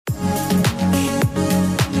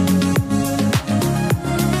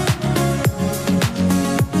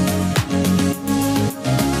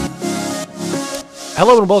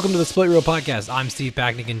Hello and welcome to the Split Reel Podcast. I'm Steve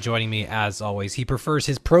Backnick, and joining me, as always, he prefers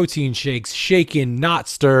his protein shakes shaken, not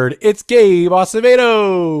stirred. It's Gabe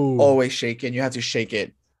Acevedo. Always shaking. You have to shake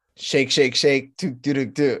it. Shake, shake, shake.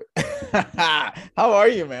 Do. How are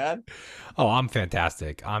you, man? Oh, I'm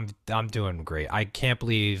fantastic. I'm doing great. I can't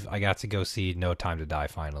believe I got to go see No Time to Die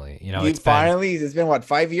finally. You know, It's been what,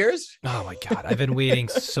 5 years? Oh my God, I've been waiting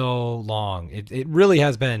so long. It really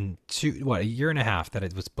has been a year and a half that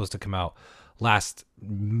it was supposed to come out last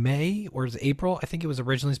May or was it April? I think it was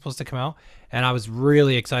originally supposed to come out, and I was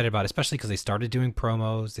really excited about it, especially because they started doing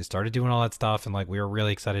promos, they started doing all that stuff, and like we were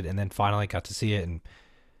really excited, and then finally got to see it, and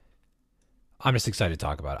I'm just excited to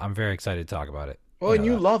talk about it. I'm very excited to talk about it. Well, and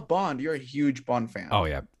you love Bond. You're a huge Bond fan. Oh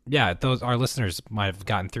yeah. Those our listeners might have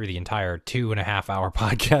gotten through the entire 2.5 hour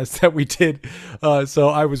podcast that we did. So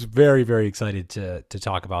I was very, very excited to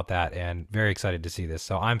talk about that, and very excited to see this.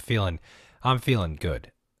 So I'm feeling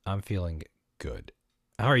good. I'm feeling good.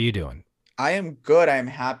 How are you doing? I am good. I'm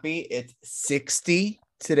happy. It's 60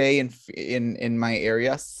 today in my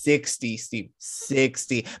area. 60, Steve.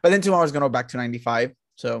 60. But then tomorrow's gonna go back to 95.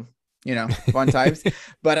 So fun times.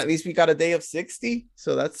 But at least we got a day of 60,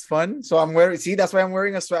 so that's fun. So that's why I'm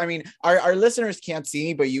wearing a sweater. I mean, our listeners can't see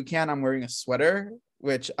me, but you can. I'm wearing a sweater,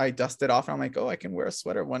 which I dusted off, and I'm like, oh, I can wear a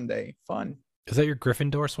sweater one day. Fun. Is that your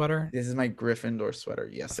Gryffindor sweater? This is my Gryffindor sweater.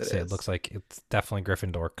 Yes, it is. It looks like it's definitely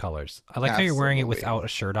Gryffindor colors. I like how you're wearing it without a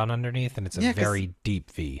shirt on underneath, and it's a very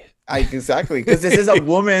deep V. Exactly, because this is a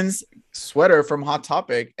woman's sweater from Hot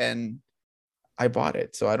Topic, and I bought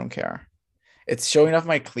it, so I don't care. It's showing off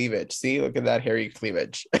my cleavage. See, look at that hairy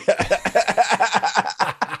cleavage.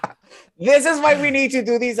 This is why we need to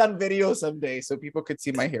do these on video someday, so people could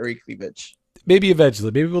see my hairy cleavage. Maybe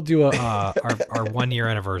eventually. Maybe we'll do our 1 year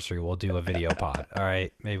anniversary. We'll do a video pod. All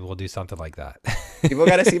right. Maybe we'll do something like that. People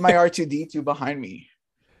got to see my R2D2 behind me.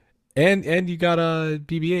 And you got a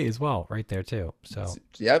BB-8 as well right there too. So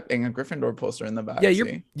yep, and a Gryffindor poster in the back. Yeah,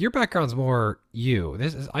 your background's more you.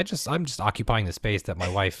 I'm just occupying the space that my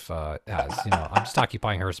wife has. I'm just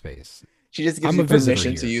occupying her space. She just gives you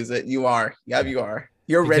permission to use it. You are. Yep, you are.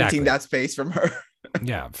 You're renting that space from her.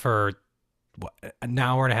 Yeah, for an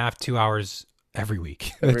hour and a half, 2 hours every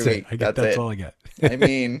week. That's it. That's all I get. I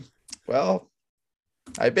mean, well,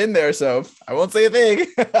 I've been there, so I won't say a thing.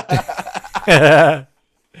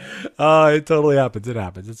 It totally happens. It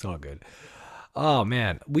happens. It's all good. Oh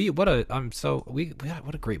man, what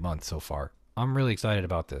a great month so far. I'm really excited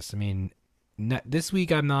about this. I mean, this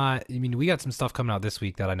week I'm not. I mean, we got some stuff coming out this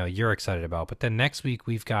week that I know you're excited about, but then next week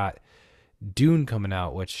we've got Dune coming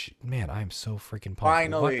out, which, man, I'm so freaking pumped.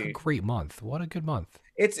 Finally. What a great month. What a good month.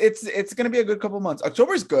 It's gonna be a good couple months.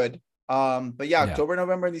 October's good. But yeah, October,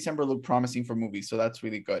 November, and December look promising for movies, so that's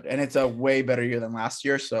really good. And it's a way better year than last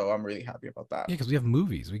year, so I'm really happy about that. Yeah, because we have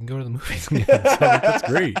movies. We can go to the movies. So that's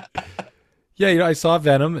great. Yeah, I saw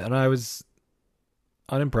Venom and I was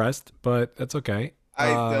unimpressed, but that's okay. I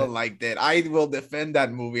still liked it. I will defend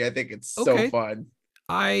that movie. I think it's so fun.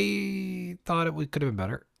 I thought it could have been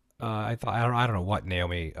better. I don't know what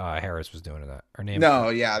Naomi Harris was doing in that. Her name. No,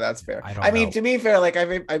 yeah, that's fair. I mean, to be fair, like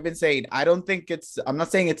I've been saying, I'm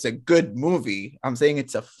not saying it's a good movie. I'm saying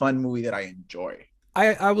it's a fun movie that I enjoy.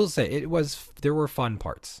 I will say there were fun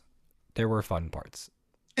parts.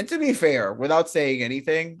 And to be fair, without saying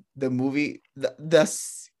anything, the movie, the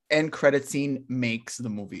end credit scene makes the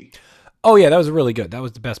movie. Oh yeah, that was really good. That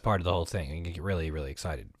was the best part of the whole thing. You get really, really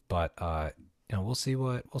excited. But we'll see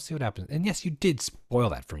what happens. And yes, you did spoil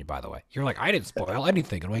that for me, by the way. You're like, I didn't spoil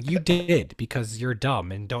anything. I'm like, you did, because you're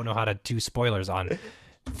dumb and don't know how to do spoilers on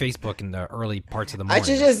Facebook in the early parts of the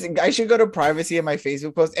morning. I should go to privacy in my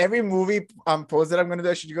Facebook post. Every movie post that I'm gonna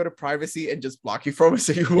do, I should go to privacy and just block you from it,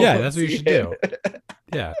 so you won't. Yeah, that's what you should do.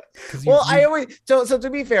 Yeah. I always so to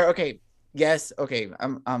be fair, okay. Yes, okay.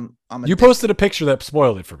 You posted a picture that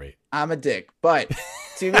spoiled it for me. I'm a dick, but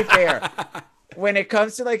to be fair, when it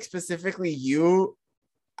comes to like specifically you,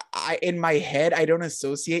 in my head, I don't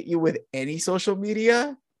associate you with any social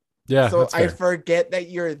media. Yeah. So I forget that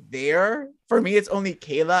you're there. For me, it's only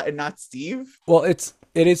Kayla and not Steve. Well, it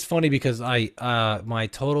is funny because my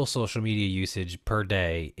total social media usage per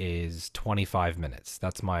day is 25 minutes.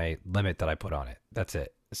 That's my limit that I put on it. That's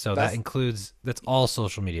it. So that's all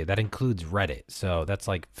social media. That includes Reddit. So that's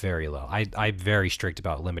like very low. I'm very strict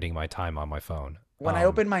about limiting my time on my phone. When I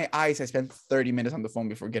open my eyes, I spend 30 minutes on the phone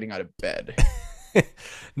before getting out of bed.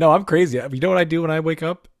 No, I'm crazy. You know what I do when I wake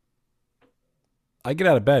up? I get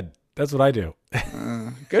out of bed. That's what I do.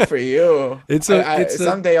 Good for you.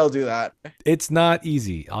 Someday I'll do that. It's not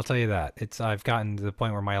easy. I'll tell you that. I've gotten to the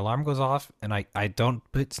point where my alarm goes off and I don't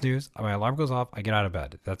hit snooze. My alarm goes off. I get out of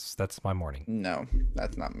bed. That's my morning. No,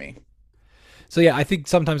 that's not me. So yeah, I think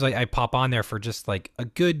sometimes I pop on there for just like a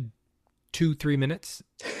good 2-3 minutes.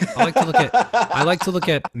 I like to look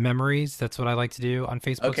at memories. That's what I like to do on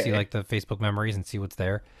Facebook. See Okay. like the Facebook memories and see what's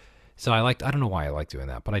there. So I don't know why I like doing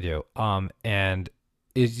that, but I do. And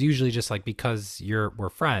it's usually just like because we're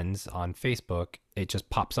friends on Facebook, it just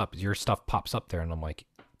pops up. Your stuff pops up there, and I'm like,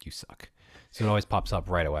 you suck. So it always pops up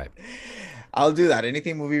right away. I'll do that.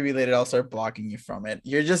 Anything movie related, I'll start blocking you from it.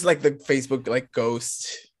 You're just like the Facebook like ghost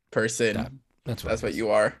That person. that's what That's it what is. you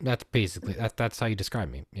are. That's basically that's how you describe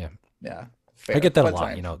me. Yeah, Yeah. I Fair. get that a Fun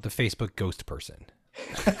lot. time. The Facebook ghost person.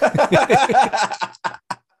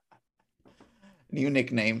 New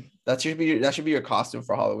nickname. That should be your costume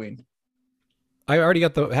for Halloween. I already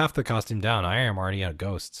got the half the costume down. I am already a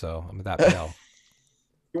ghost, so I'm that pale.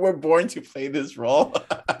 You were born to play this role.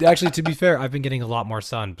 Actually, to be fair, I've been getting a lot more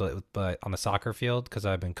sun, but on the soccer field because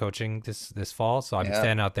I've been coaching this fall, so I've been Yeah.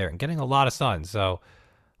 standing out there and getting a lot of sun. So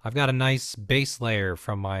I've got a nice base layer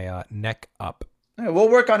from my neck up. Yeah, we'll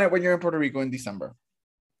work on it when you're in Puerto Rico in December.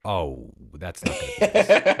 Oh, that's not going to be nice.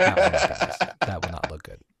 That will not be nice. That will not look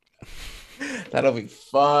good. That'll be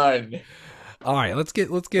fun. All right, let's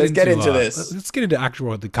get Let's into get into this. let's get into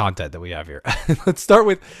actual the content that we have here. Let's start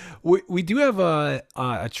with we do have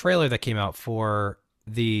a trailer that came out for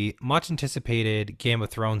the much anticipated Game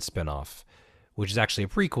of Thrones spinoff, which is actually a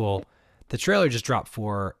prequel. The trailer just dropped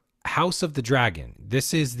for House of the Dragon.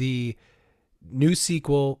 This is the new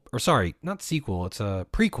sequel, or sorry, not sequel. It's a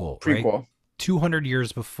prequel, right? Prequel. 200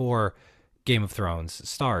 years before Game of Thrones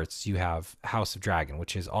starts, you have House of Dragon,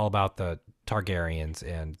 which is all about the Targaryens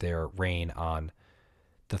and their reign on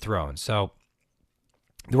the throne. So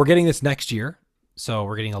we're getting this next year. So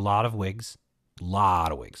we're getting a lot of wigs,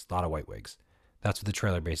 lot of wigs, a lot of white wigs. That's what the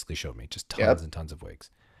trailer basically showed me. Just tons Yep. and tons of wigs.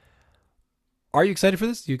 Are you excited for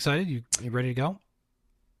this? You excited? You ready to go?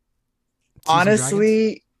 See some dragons?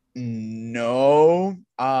 Honestly, no.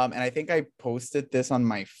 And I think I posted this on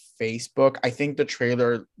my Facebook. I think the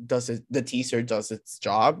trailer does it, the teaser does its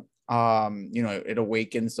job. It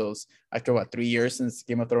awakens those after what 3 years since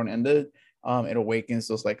Game of Thrones ended. It awakens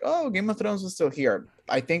those like, oh, Game of Thrones was still here.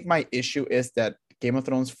 I think my issue is that Game of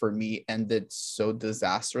Thrones for me ended so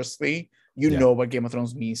disastrously. You Yeah. know what Game of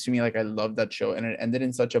Thrones means to me. Like I love that show, and it ended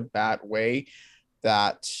in such a bad way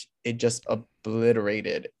that it just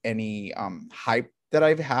obliterated any hype that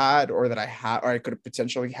I've had or that I had or I could have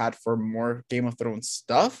potentially had for more Game of Thrones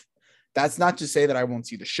stuff. That's not to say that I won't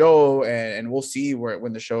see the show, and we'll see where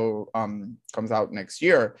when the show comes out next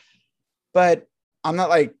year. But I'm not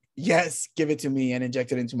like, yes, give it to me and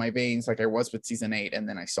inject it into my veins like I was with season 8, and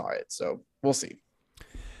then I saw it. So we'll see.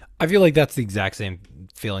 I feel like that's the exact same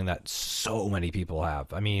feeling that so many people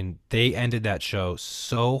have. I mean, they ended that show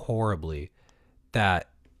so horribly that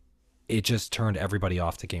it just turned everybody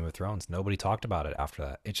off to Game of Thrones. Nobody talked about it after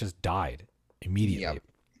that. It just died immediately. Yep.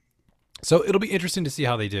 So it'll be interesting to see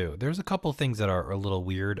how they do. There's a couple things that are a little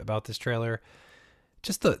weird about this trailer.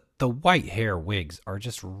 Just the white hair wigs are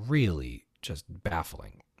just really just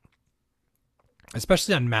baffling.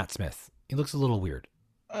 Especially on Matt Smith. He looks a little weird.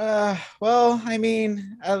 Well, I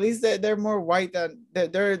mean, at least they're more white than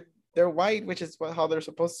they're white, which is how they're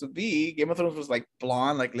supposed to be. Game of Thrones was like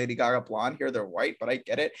blonde, like Lady Gaga blonde. Here they're white, but I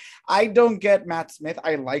get it. I don't get Matt Smith.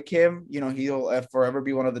 I like him. He'll forever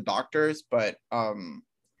be one of the doctors, but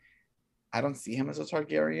I don't see him as a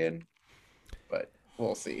Targaryen. But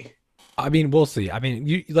we'll see. I mean, we'll see. I mean,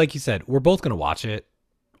 you like you said, we're both gonna watch it.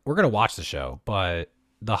 We're gonna watch the show, but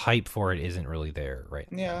the hype for it isn't really there right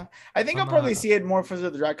now. Yeah, I think I'm I'll probably not. see it more for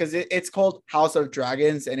the dragon because it's called House of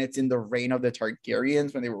Dragons and it's in the reign of the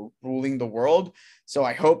Targaryens when they were ruling the world. So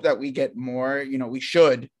I hope that we get more. We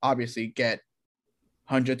should obviously get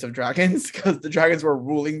hundreds of dragons because the dragons were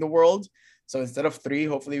ruling the world. So instead of 3,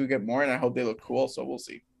 hopefully we get more, and I hope they look cool. So we'll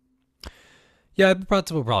see. Yeah, we'll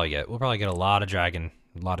probably get a lot of dragon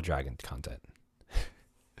content.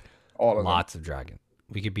 All of them. Lots of dragon.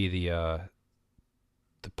 We could be the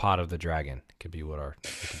pot of the dragon. Could be what we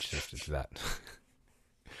could shift it to that.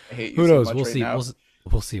 I hate you Who so knows? much We'll right see. now.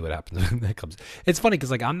 We'll see what happens when that comes. It's funny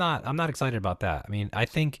because like I'm not excited about that. I mean, I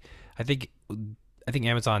think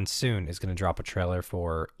Amazon soon is going to drop a trailer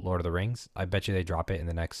for Lord of the Rings. I bet you they drop it in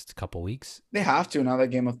the next couple weeks. They have to now that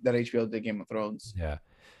HBO did Game of Thrones. Yeah.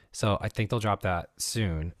 So I think they'll drop that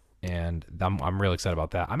soon, and I'm really excited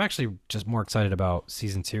about that. I'm actually just more excited about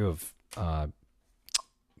season 2 of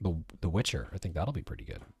the Witcher. I think that'll be pretty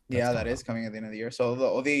good. Yeah, that is coming at the end of the year. So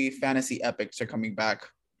all the fantasy epics are coming back.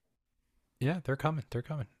 Yeah, they're coming. They're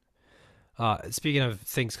coming. Speaking of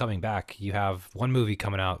things coming back, you have one movie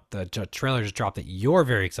coming out. The trailer just dropped that you're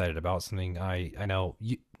very excited about. Something I know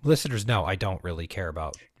listeners know I don't really care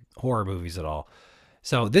about horror movies at all.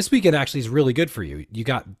 So this weekend actually is really good for you. You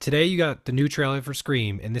got the new trailer for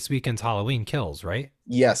Scream, and this weekend's Halloween Kills, right?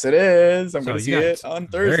 Yes, it is. I'm So gonna you see got it on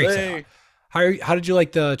very excited. Thursday. How did you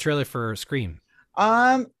like the trailer for Scream?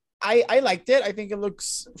 Um, I liked it. I think it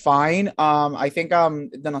looks fine. I think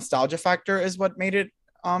the nostalgia factor is what made it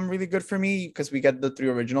really good for me because we get the three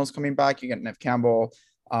originals coming back. You get Nev Campbell,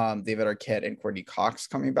 David Arquette, and Courtney Cox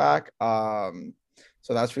coming back.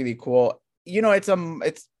 So that's really cool. You know, it's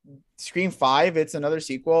Scream 5. It's another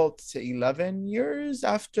sequel to 11 years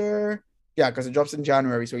after. Yeah, because it drops in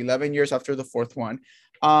January, so 11 years after the fourth one.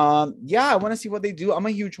 Yeah, I want to see what they do. I'm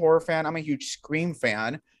a huge horror fan. I'm a huge Scream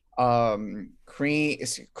fan. Scream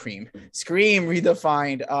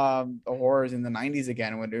redefined the horrors in the 90s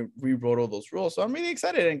again when they rewrote all those rules, so I'm really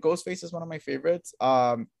excited. And Ghostface is one of my favorites.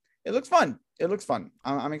 It looks fun.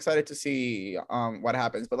 I'm excited to see what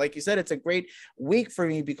happens. But like you said, it's a great week for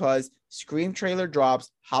me because Scream trailer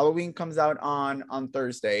drops, Halloween comes out on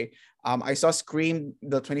Thursday. I saw Scream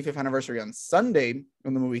the 25th anniversary on Sunday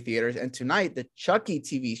in the movie theaters, and tonight the Chucky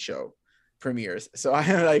TV show premieres. So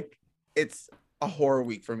I'm like, it's a horror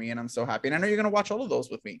week for me, and I'm so happy. And I know you're gonna watch all of those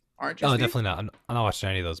with me, aren't you, Oh, Steve? definitely not. I'm not watching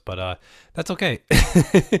any of those, but that's okay.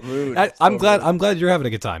 Rude, I'm so glad. rude. I'm glad you're having a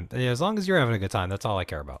good time. Yeah, as long as you're having a good time, that's all I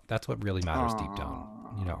care about. That's what really matters deep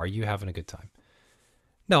down. You know, Aww, are you having a good time?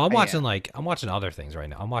 No, I am. I'm watching other things right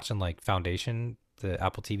now. I'm watching like Foundation, the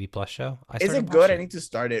Apple TV Plus show. I Is started it good? I watching it. need to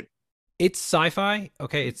start it. It's sci-fi.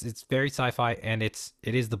 Okay, it's very sci-fi, and it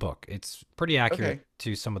is the book. It's pretty accurate Okay,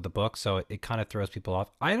 to some of the book, so it kind of throws people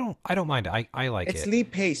off. I don't mind it. I like it's it. Lee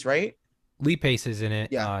Pace, right? Lee Pace is in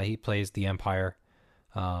it. Yeah, He plays the Empire,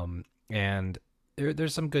 and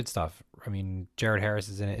there's some good stuff. I mean, Jared Harris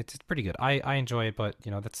is in it. It's pretty good. I enjoy it, but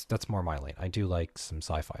you know that's more my lane. I do like some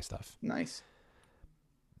sci-fi stuff. nice.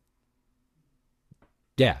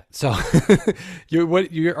 Yeah. So, you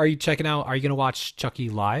are you checking out? Are you gonna watch Chucky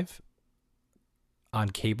live on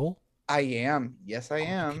cable? I am. Yes, I Oh, look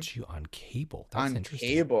am at you on cable. That's on interesting.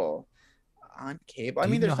 cable. On cable. I Do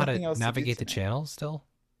you mean, even know there's how to nothing else to do navigate the tonight, channels still?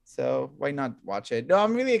 so why not watch it? No,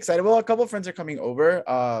 I'm really excited. Well, a couple of friends are coming over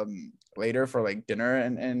later for like dinner,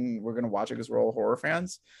 and we're gonna watch it because we're all horror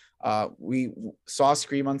fans. We saw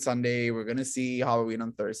Scream on Sunday. We're gonna see Halloween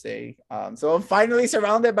on Thursday. So I'm finally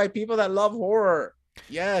surrounded by people that love horror. I'm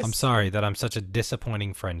Yes, sorry that I'm such a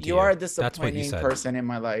disappointing friend to you are you. a That's what you disappointing said. person in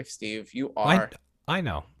my life, Steve. You I are. I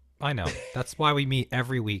know. I know. That's why we meet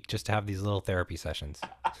every week just to have these little therapy sessions.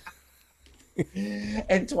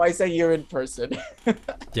 And twice a year in person.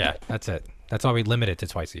 Yeah, that's it. That's why we limit it to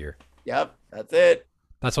twice a year. Yep, that's it.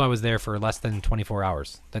 That's why I was there for less than 24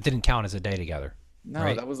 hours. That didn't count as a day together, No,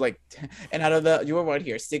 right? that was like, and out of the, you were what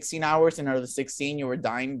here, 16 hours, and out of the 16, you were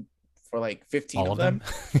dying for like 15 All of of them.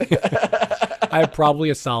 them. I had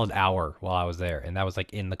probably a solid hour while I was there, and that was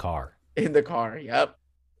like in the car. In the car. Yep.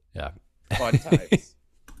 Yeah. Fun times.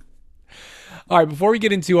 All right, before we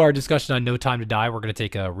get into our discussion on No Time to Die, we're going to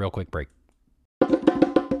take a real quick break.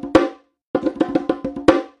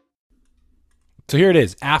 So here it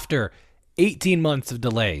is. After 18 months of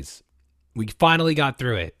delays, we finally got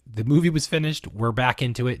through it. The movie was finished. We're back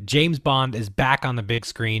into it. James Bond is back on the big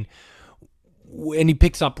screen, and he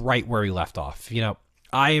picks up right where he left off. You know,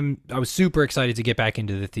 I was super excited to get back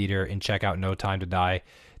into the theater and check out No Time to Die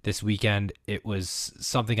this weekend. It was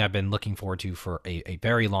something I've been looking forward to for a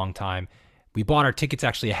very long time. We bought our tickets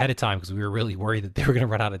actually ahead of time because we were really worried that they were going to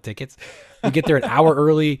run out of tickets. We get there an hour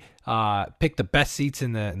early, pick the best seats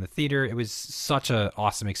in the theater. It was such an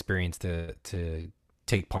awesome experience to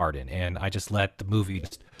take part in, and I just let the movie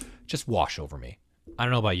just wash over me. I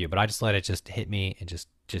don't know about you, but I just let it just hit me and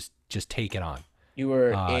just take it on. You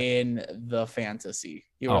were Uh, in the fantasy.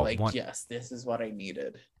 You were oh, like, one, yes, this is what I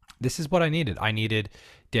needed. this is what I needed. I needed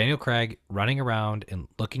Daniel Craig running around and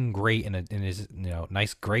looking great in his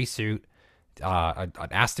nice gray suit, an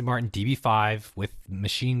Aston Martin DB5 with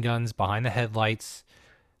machine guns behind the headlights.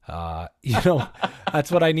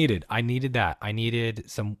 That's what I needed. I needed that. I needed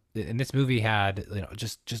some. And this movie had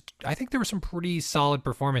just I think there were some pretty solid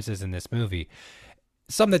performances in this movie.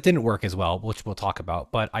 Some that didn't work as well, which we'll talk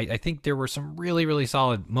about. But I think there were some really, really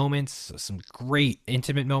solid moments, some great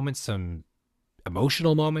intimate moments, some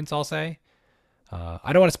emotional moments, I'll say.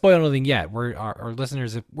 I don't want to spoil anything yet. Our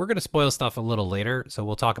listeners, we're going to spoil stuff a little later, so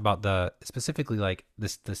we'll talk about the specifically like the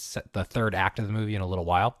third act of the movie in a little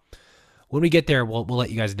while. When we get there, we'll let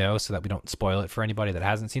you guys know so that we don't spoil it for anybody that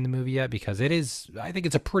hasn't seen the movie yet, because I think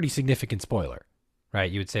it's a pretty significant spoiler,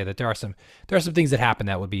 right? You would say that there are some things that happen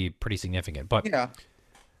that would be pretty significant, but Yeah.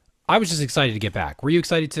 I was just excited to get back. Were you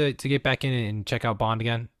excited to get back in and check out Bond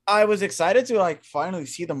again? I was excited to like finally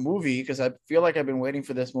see the movie because I feel like I've been waiting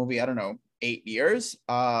for this movie, I don't know, 8 years.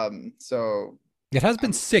 So It has been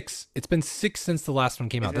Um, 6. It's been 6 since the last one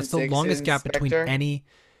came it's out. been That's the six longest in gap between Spectre. any.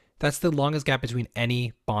 That's the longest gap between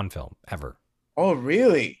any Bond film ever. Oh,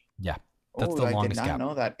 really? Yeah, that's Oh, the I did longest not gap.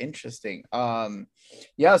 know that. Interesting.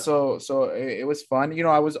 Yeah, so it was fun. You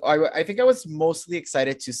know, I think I was mostly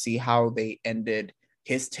excited to see how they ended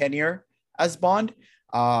his tenure as Bond.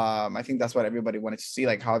 I think that's what everybody wanted to see,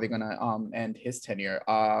 like how they're gonna end his tenure.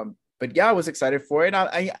 But yeah, I was excited for it.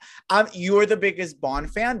 You're the biggest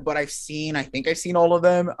Bond fan, but I think I've seen all of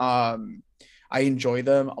them. I enjoy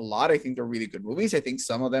them a lot. I think they're really good movies. I think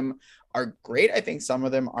some of them are great. I think some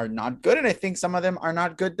of them are not good, and I think some of them are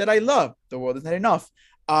not good that I love. The World Is Not Enough,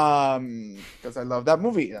 because I love that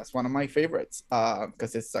movie. That's one of my favorites.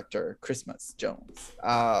 Because it's Dr. Christmas Jones.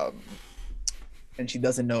 And she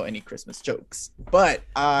doesn't know any Christmas jokes, but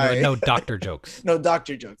No, I no doctor jokes. no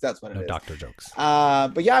doctor jokes. That's what it No is. doctor jokes.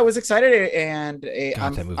 But yeah, I was excited, and God, that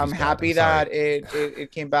I'm movie's bad. I'm happy sorry. that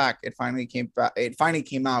it came back. It finally came back. It finally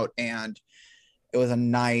came out, and it was a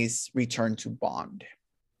nice return to Bond.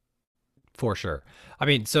 For sure. I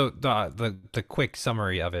mean, so the quick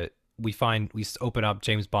summary of it, we open up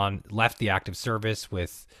James Bond left the active service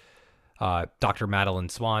with Dr. Madeline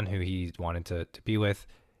Swan, who he wanted to be with.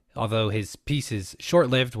 Although his piece is short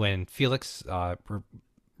lived when Felix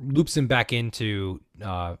loops him back into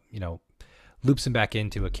loops him back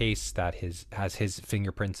into a case that has his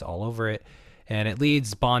fingerprints all over it, and it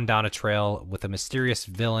leads Bond down a trail with a mysterious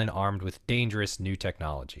villain armed with dangerous new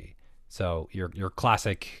technology. So your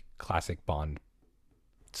classic Bond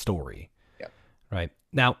story, Yeah. right?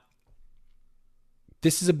 Now,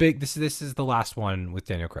 this is the last one with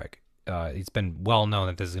Daniel Craig. It's been well known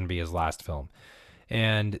that this is going to be his last film,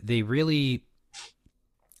 and they really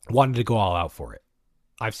wanted to go all out for it.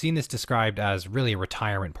 I've seen this described as really a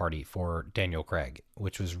retirement party for Daniel Craig,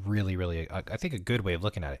 which was really, I think, a good way of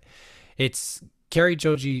looking at it. It's Kerry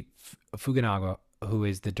Joji Fukunaga, who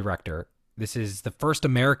is the director. This is the first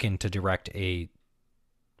American to direct a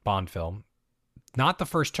Bond film. Not the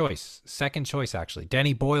first choice, second choice, actually.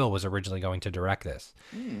 Danny Boyle was originally going to direct this,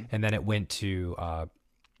 Hmm. and then it went to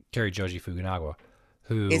Kerry Joji Fukunaga, Is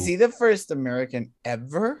who, he the first American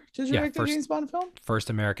ever to yeah, direct a James Bond film? first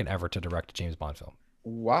American ever to direct a James Bond film.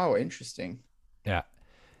 Wow, interesting. Yeah.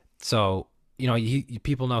 So,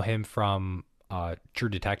 people know him from True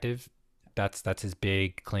Detective. That's his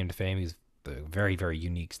big claim to fame. He's a very, very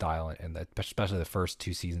unique style, and especially the first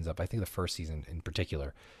 2 seasons of, I think the first season in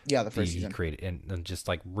particular, Yeah, the first he season. created, and just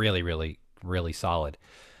like really solid.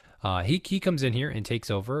 He comes in here and takes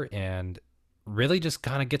over, and really just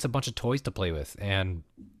kind of gets a bunch of toys to play with, and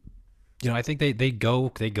I think they go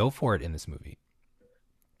for it in this movie.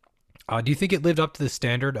 Do you think it lived up to the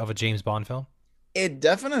standard of a James Bond film? It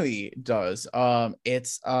definitely does.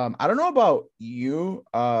 It's I don't know about you,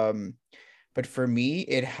 but for me,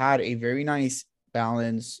 it had a very nice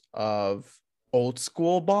balance of old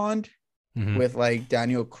school Bond Mm-hmm. with like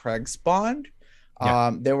Daniel Craig's Bond.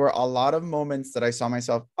 Yeah. There were a lot of moments that I saw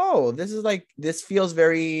myself, oh, this feels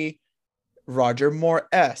very Roger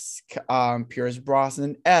Moore-esque, Pierce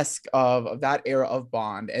Brosnan-esque of that era of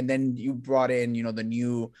Bond. And then you brought in, the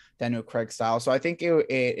new Daniel Craig style. So I think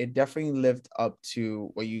it definitely lived up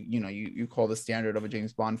to what you call the standard of a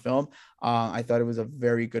James Bond film. I thought it was a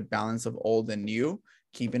very good balance of old and new,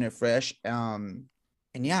 keeping it fresh.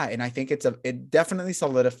 And yeah, and I think it definitely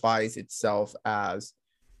solidifies itself as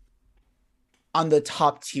on the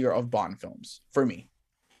top tier of Bond films for me.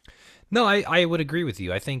 No, I would agree with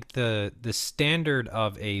you. I think the standard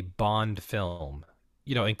of a Bond film,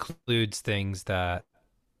 includes things that,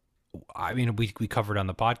 I mean, we covered on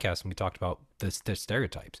the podcast when we talked about the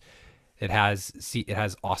stereotypes. It has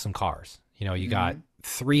awesome cars. You got Mhm.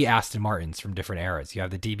 3 Aston Martins from different eras. You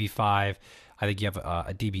have the DB5. I think you have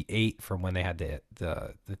a DB8 from when they had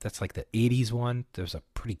that's like the '80s one. There's a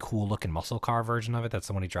pretty cool looking muscle car version of it. That's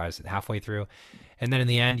the one he drives it halfway through, and then in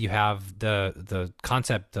the end you have the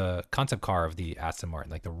concept car of the Aston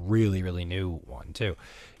Martin, like the really new one too.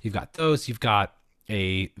 You've got those. You've got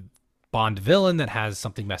a Bond villain that has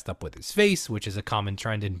something messed up with his face, which is a common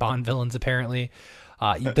trend in Bond villains apparently.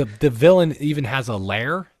 The villain even has a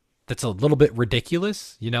lair that's a little bit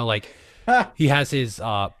ridiculous. Like he has his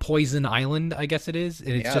Poison Island, I guess it is, and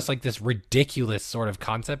it's Yeah, just like this ridiculous sort of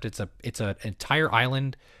concept. It's an entire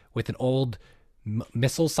island with an old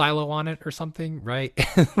missile silo on it or something, right?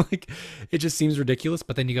 Like it just seems ridiculous.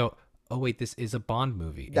 But then you go, oh wait, this is a Bond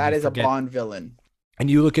movie, and that you is a forget, Bond villain. and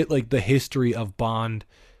you look at like the history of Bond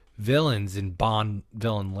villains and Bond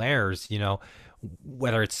villain lairs.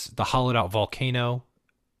 Whether it's the hollowed out volcano,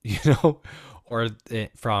 you know, or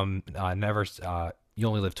from Never You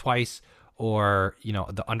Only Live Twice, or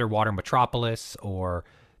the underwater metropolis, or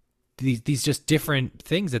these just different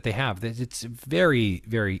things that they have. It's very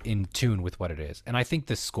very in tune with what it is, and I think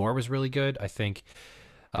the score was really good. I think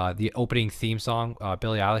the opening theme song,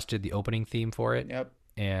 Billie Eilish did the opening theme for it, Yep.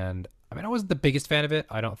 and I mean I wasn't the biggest fan of it.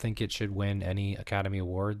 I don't think it should win any Academy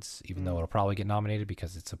Awards, even though it'll probably get nominated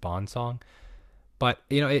because it's a Bond song. But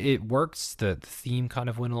you know it works. The theme kind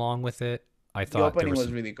of went along with it. I The thought there opening was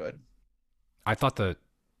was really good. I thought the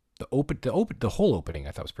whole opening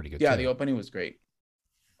I thought was pretty good Yeah, too. the opening was great.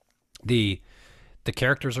 the The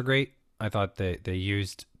characters are great. I thought they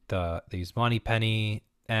used Monty, Penny,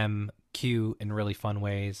 M, Q in really fun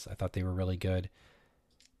ways. I thought they were really good,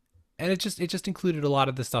 and it just included a lot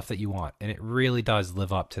of the stuff that you want, and it really does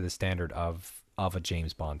live up to the standard of a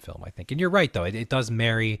James Bond film, I think. And you're right though; it does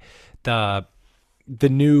marry the the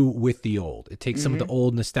new with the old. It takes some of the Hmm.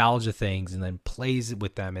 old nostalgia things and then plays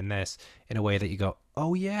with them in this in a way that you go,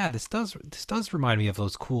 oh yeah, this does remind me of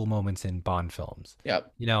those cool moments in Bond films,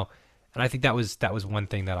 Yep. you know. And I think that was one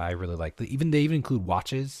thing that I really liked. Even they even include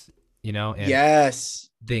watches, you know, and Yes.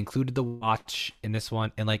 they included the watch in this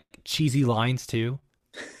one and like cheesy lines too.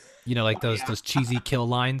 You know, like Oh, yeah. those cheesy kill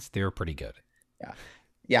lines. They were pretty good. Yeah.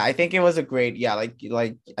 Yeah, I think it was a great, yeah, like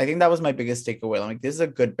I think that was my biggest takeaway. Like this is a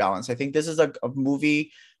good balance. I think this is a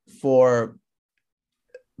movie for,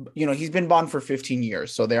 he's been Bond for 15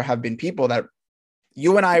 years. So there have been people that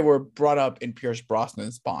you and I were brought up in Pierce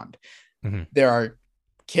Brosnan's Bond. Hmm. There are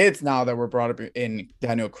kids now that were brought up in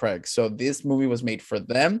Daniel Craig. So this movie was made for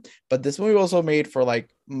them, but this movie also made for like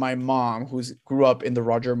my mom who's grew up in the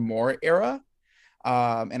Roger Moore era.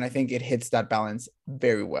 And I think it hits that balance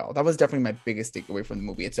very well. That was definitely my biggest takeaway from the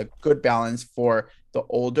movie. It's a good balance for the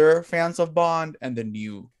older fans of Bond and the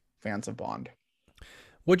new fans of Bond.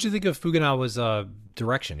 What'd you think of Fukunawa's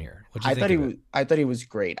direction here? What'd you I thought think he of it? was I thought he was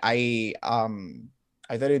great. I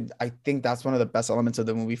think that's one of the best elements of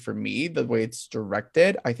the movie for me, the way it's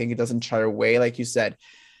directed. I think it doesn't shy away, like you said.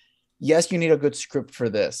 Yes, you need a good script for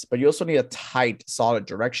this, but you also need a tight, solid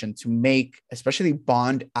direction to make, especially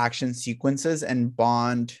Bond action sequences and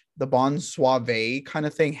the Bond suave kind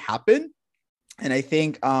of thing happen. And I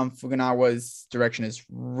think Fukunawa's direction is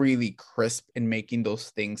really crisp in making those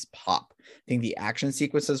things pop. I think the action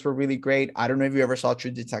sequences were really great. I don't know if you ever saw True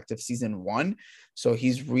Detective season one. So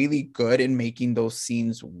he's really good in making those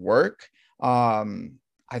scenes work.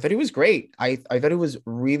 I thought he was great. I thought he was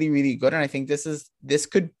really, really good. And I think this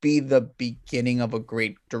could be the beginning of a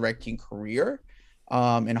great directing career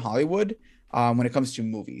in Hollywood when it comes to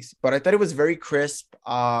movies. But I thought it was very crisp.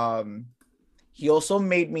 He also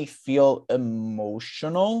made me feel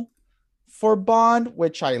emotional for Bond,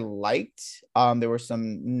 which I liked. There were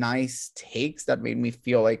some nice takes that made me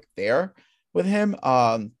feel like there with him.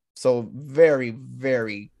 So very,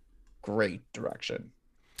 very great direction.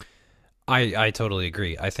 I totally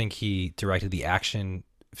agree. I think he directed the action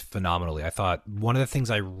phenomenally. I thought one of the things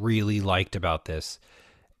I really liked about this,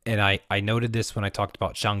 and I noted this when I talked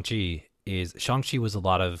about Shang-Chi, is Shang-Chi was a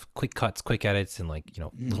lot of quick cuts, quick edits, and like, you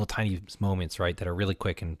know, little tiny moments, right, that are really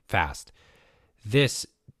quick and fast. This,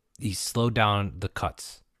 he slowed down the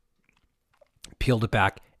cuts, peeled it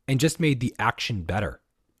back, and just made the action better.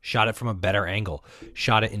 Shot it from a better angle,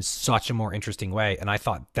 shot it in such a more interesting way. And I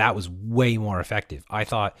thought that was way more effective. I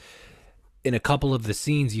thought in a couple of the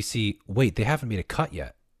scenes you see, wait, they haven't made a cut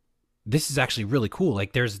yet. This is actually really cool.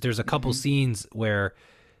 Like there's a couple scenes where,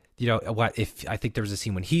 you know, what if I think there was a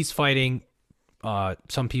scene when he's fighting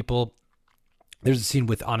some people. There's a scene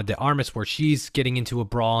with Ana de Armas where she's getting into a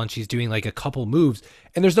brawl and she's doing like a couple moves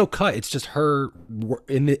and there's no cut. It's just her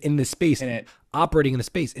in the space, In it. operating in the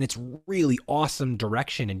space, and it's really awesome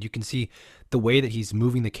direction. And you can see the way that he's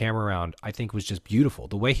moving the camera around. I think was just beautiful.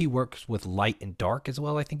 The way he works with light and dark as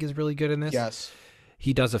well, I think, is really good in this. Yes.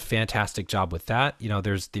 He does a fantastic job with that. You know,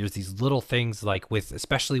 there's these little things like with,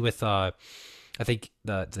 especially with I think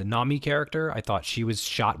the Nami character, I thought she was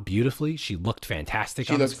shot beautifully. She looked fantastic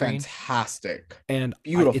She on the looks screen. fantastic. And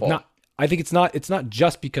Beautiful. I think it's not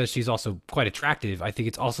just because she's also quite attractive. I think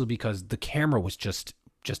it's also because the camera was just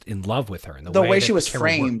in love with her, and The way that she the was camera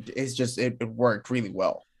worked. framed is just it worked really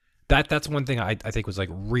well. That's one thing I think was like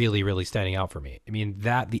really really standing out for me. I mean,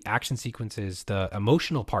 that the action sequences, the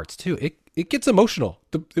emotional parts too. It gets emotional.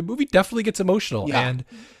 The movie definitely gets emotional, Yeah. and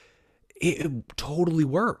it totally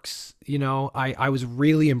works. You know, I was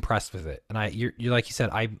really impressed with it, and you're like you said,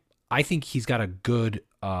 I think he's got a good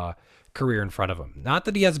career in front of him. Not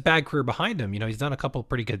that he has a bad career behind him. You know, he's done a couple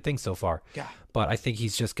pretty good things so far. Yeah. But I think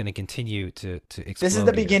he's just going to continue to explode. This is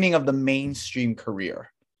the here. beginning of the mainstream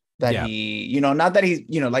career that Yeah. he, not that he's,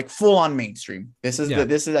 like full on mainstream. Yeah.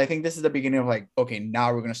 I think this is the beginning of like, okay,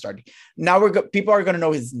 now we're going to start. Now people are going to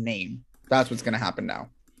know his name. That's what's going to happen now.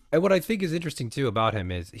 And what I think is interesting too about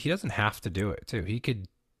him is he doesn't have to do it too. He could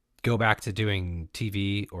go back to doing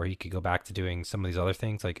TV, or he could go back to doing some of these other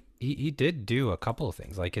things. Like he did do a couple of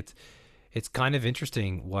things. Like it's kind of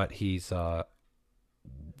interesting what he's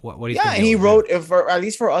what he's Yeah, been and he able to do. wrote, if for at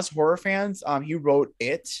least for us horror fans, he wrote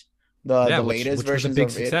it, Yeah, the latest which was a versions big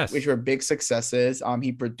of it, which success. were big successes.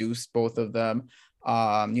 He produced both of them.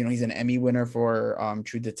 He's an Emmy winner for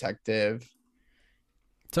True Detective.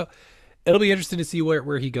 So it'll be interesting to see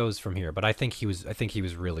where he goes from here. But I think he was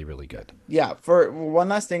really really good. Yeah, for one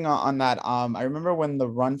last thing on that, I remember when the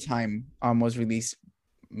runtime was released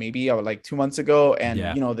maybe like 2 months ago, and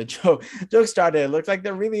Yeah, the joke started. It looked like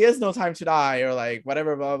there really is no time to die, or like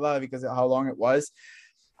whatever, blah blah, because of how long it was.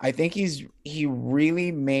 I think he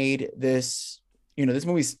really made this. This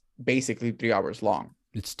movie's basically 3 hours long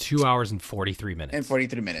it's 2 hours and 43 and minutes.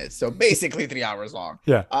 43 minutes, so basically 3 hours long.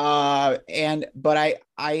 Yeah. And but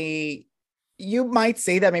I you might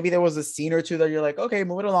say that maybe there was a scene or two that you're like, okay,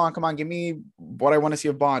 move it along, come on, give me what I want to see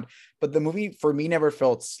of Bond. But the movie for me never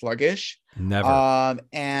felt sluggish. Never.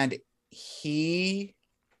 And he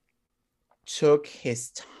took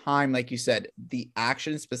his time, like you said. The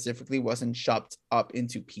action specifically wasn't chopped up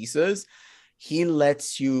into pieces. He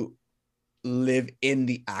lets you live in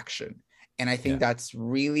the action, and I think Yeah. that's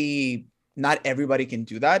really, not everybody can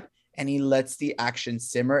do that. And he lets the action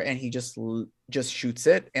simmer, and he just shoots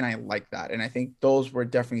it, and I like that. And I think those were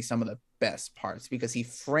definitely some of the best parts, because he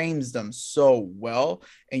frames them so well,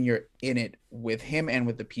 and you're in it with him and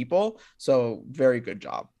with the people. So very good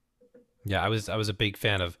job. Yeah, I was a big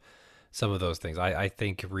fan of some of those things. I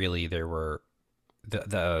think really there were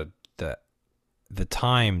the the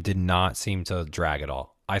time did not seem to drag at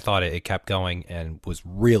all. I thought it kept going and was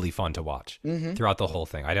really fun to watch Mm-hmm. throughout the whole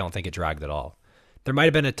thing. I don't think it dragged at all. There might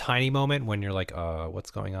have been a tiny moment when you're like,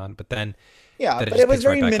 what's going on? But then Yeah, that it but it just was picks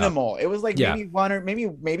right very back up. minimal. It was like Yeah. maybe one, or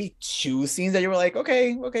maybe two scenes that you were like,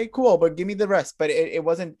 okay, okay, cool, but give me the rest. But it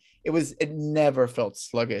wasn't. It never felt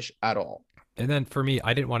sluggish at all. And then for me,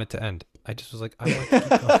 I didn't want it to end. I just was like, I want it to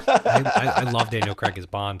keep going. I love Daniel Craig as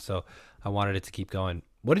Bond, so I wanted it to keep going.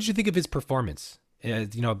 What did you think of his performance?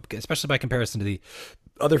 Especially by comparison to the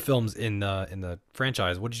other films in the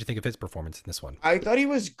franchise. What did you think of his performance in this one? I thought he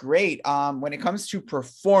was great. When it comes to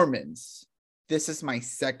performance, this is my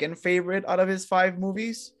second favorite out of his five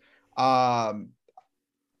movies. Um,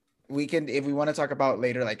 we can, if we want to talk about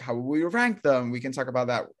later, like how we rank them, we can talk about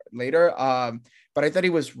that later. But I thought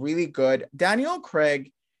he was really good. Daniel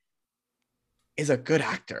Craig is a good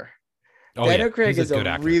actor. Oh yeah, Daniel Craig he's a is a good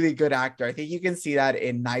actor. really good actor. I think you can see that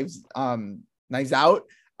in Knives Out.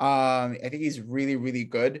 I think he's really, really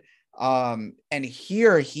good. And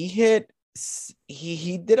here he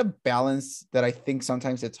did a balance that I think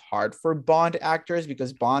sometimes it's hard for Bond actors,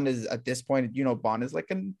 because Bond is, at this point, Bond is like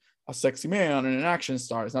a sexy man and an action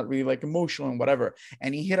star. It's not really like emotional and whatever.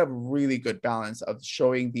 And he hit a really good balance of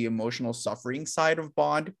showing the emotional suffering side of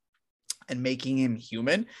Bond and making him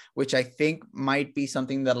human, which I think might be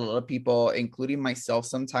something that a lot of people, including myself,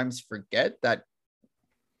 sometimes forget, that,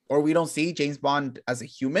 or we don't see James Bond as a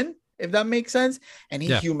human, if that makes sense. And he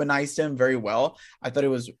Yeah. humanized him very well. I thought it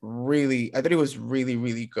was really,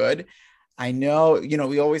 really good. I know,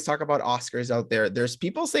 we always talk about Oscars out there. There's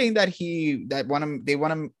people saying that they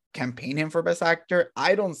want to campaign him for best actor.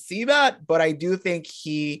 I don't see that, but I do think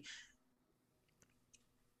he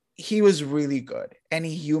was really good, and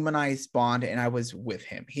he humanized Bond, and I was with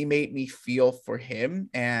him. He made me feel for him,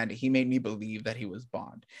 and he made me believe that he was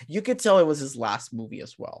Bond. You could tell it was his last movie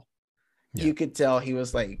as well. Yeah. You could tell he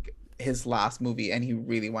was like his last movie, and he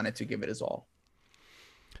really wanted to give it his all.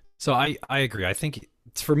 So I agree. I think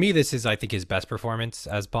for me this is, I think, his best performance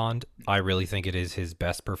as Bond. I really think it is his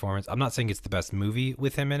best performance. I'm not saying it's the best movie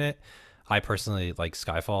with him in it. I personally like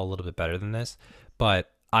Skyfall a little bit better than this,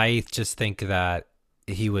 but I just think that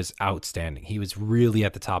he was outstanding. He was really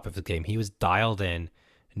at the top of the game. He was dialed in,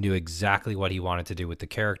 knew exactly what he wanted to do with the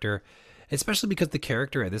character, especially because the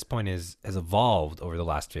character at this point has evolved over the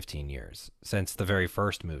last 15 years since the very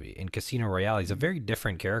first movie. In Casino Royale, he's a very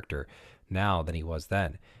different character now than he was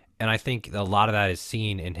then. And I think a lot of that is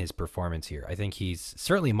seen in his performance here. I think he's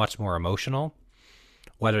certainly much more emotional,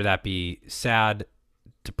 whether that be sad,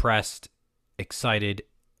 depressed, excited,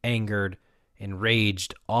 angered,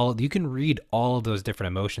 enraged. All you can read all of those different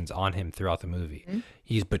emotions on him throughout the movie. Mhm.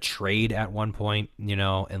 He's betrayed at one point,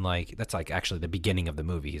 and like that's like actually the beginning of the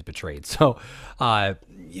movie. He's betrayed. So,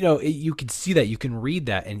 you can see that, you can read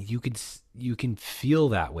that, and you can feel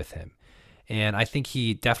that with him. And I think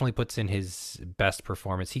he definitely puts in his best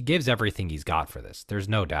performance. He gives everything he's got for this. There's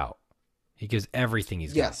no doubt. He gives everything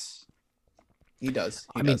he's got. Yes, he does.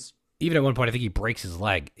 He I mean, does. even at one point, I think he breaks his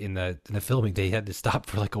leg in the filming. They had to stop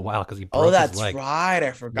for like a while because he Oh, broke his that's leg. right.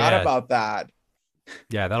 I forgot Yeah, about that.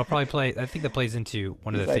 yeah, that'll probably play. I think that plays into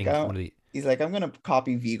one of He's the like, things. One of the he's like, I'm gonna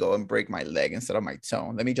copy Vigo and break my leg instead of my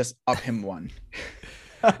toe. Let me just up him one.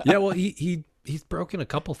 yeah, well, he's broken a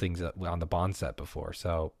couple things on the Bond set before,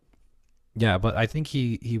 so yeah. But I think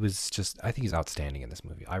he was just. I think he's outstanding in this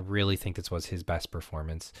movie. I really think this was his best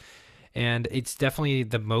performance, and it's definitely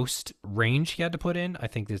the most range he had to put in. I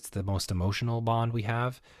think it's the most emotional Bond we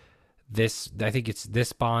have. I think it's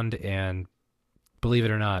this Bond and believe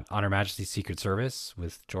it or not, On Her Majesty's Secret Service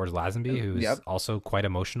with George Lazenby, who is Yep. also quite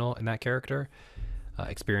emotional in that character,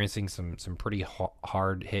 experiencing some pretty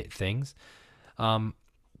hard hit things. Um,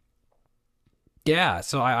 yeah,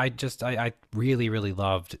 so I really really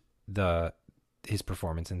loved the his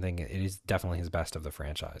performance and think it is definitely his best of the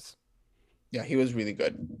franchise. Yeah, he was really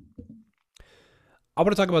good. I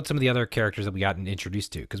want to talk about some of the other characters that we got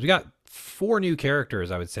introduced to because we got four new characters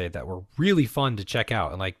I would say that were really fun to check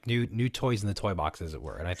out and like new toys in the toy box as it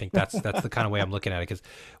were. And I think that's the kind of way I'm looking at it because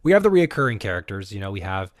we have the reoccurring characters. You know, we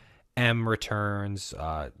have M returns,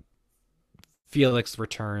 Felix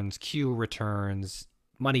returns, Q returns,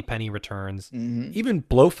 Moneypenny returns, Hmm. even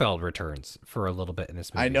Blofeld returns for a little bit in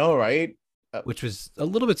this I movie, know, right? which was a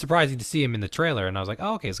little bit surprising to see him in the trailer. And I was like,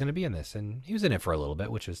 oh, okay, he's going to be in this, and he was in it for a little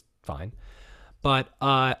bit, which was fine. But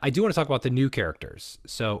I do want to talk about the new characters.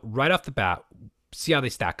 So right off the bat, see how they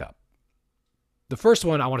stack up. The first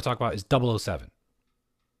one I want to talk about is 007,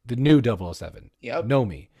 the new 007, Yep.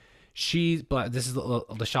 Nomi. But this is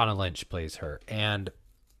Lashana Lynch plays her. And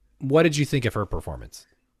what did you think of her performance?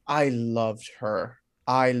 I loved her.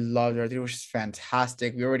 I loved her. It was just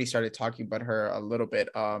fantastic. We already started talking about her a little bit.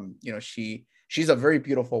 She's a very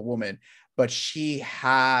beautiful woman, but she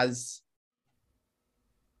has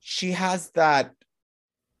that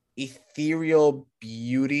ethereal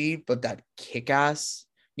beauty, but that kick-ass.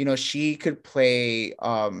 She could play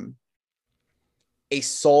a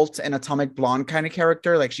Salt and Atomic Blonde kind of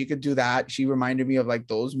character. Like she could do that. She reminded me of like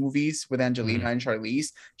those movies with Angelina Mhm. and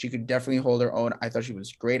Charlize. She could definitely hold her own. I thought she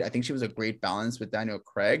was great. I think she was a great balance with Daniel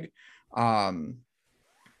Craig. Um,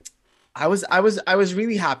 I was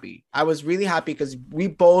really happy. I was really happy because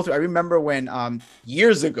I remember when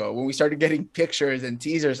years ago when we started getting pictures and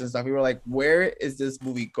teasers and stuff, we were like, where is this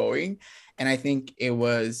movie going? And I think it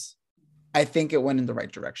went in the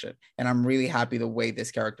right direction. And I'm really happy the way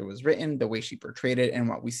this character was written, the way she portrayed it, and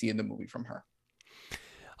what we see in the movie from her.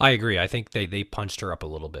 I agree. I think they punched her up a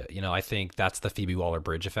little bit. You know, I think that's the Phoebe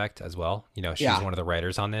Waller-Bridge effect as well. You know, she's Yeah. one of the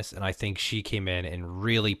writers on this, and I think she came in and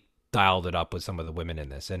really dialed it up with some of the women in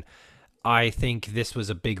this. And I think this was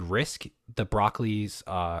a big risk. The Broccoli's,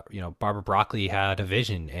 Barbara Broccoli had a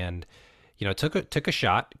vision and, took a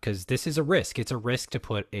shot because this is a risk. It's a risk to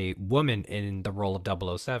put a woman in the role of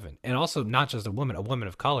 007, and also not just a woman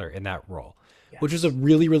of color in that role, which was a Yes.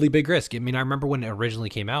 really, really big risk. I mean, I remember when it originally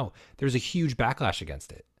came out, there was a huge backlash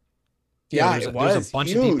against it. Yeah, There's it there's a was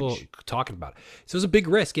bunch of people huge. talking about it. So it was a big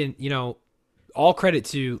risk, and all credit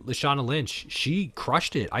to Lashana Lynch. She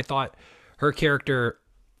crushed it. I thought her character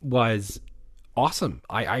was awesome.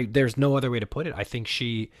 I there's no other way to put it. I think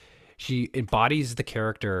she embodies the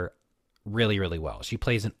character really really well. She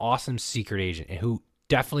plays an awesome secret agent and who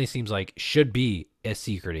definitely seems like should be a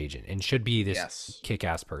secret agent and should be this Yes.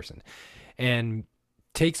 kick-ass person. And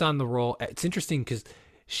takes on the role. It's interesting cuz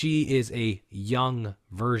she is a young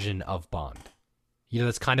version of Bond.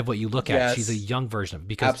 That's kind of what you look at. She's a Yes. young version of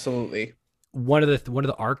because Absolutely. one of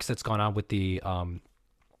the arcs that's gone on with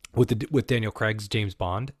Daniel Craig's James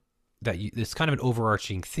Bond this kind of an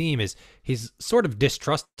overarching theme is his sort of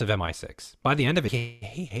distrust of MI6. By the end of it, he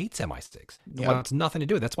hates MI6. It Yep. wants nothing to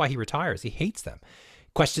do with it. That's why he retires. He hates them.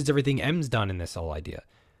 Questions everything M's done in this whole idea.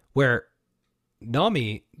 Where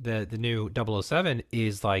Nami, the new 007,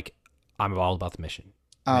 is like, I'm all about the mission.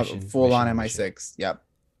 Mission, Full on mission, mission. MI6. Yep.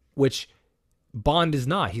 Which Bond is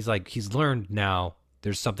not. He's like, he's learned now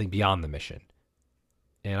there's something beyond the mission.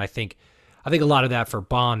 And I think a lot of that for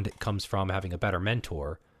Bond comes from having a better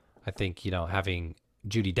mentor. I think, having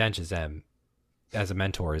Judy Dench as a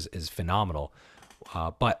mentor is phenomenal.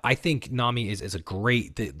 But I think Nami is a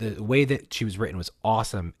great, the way that she was written was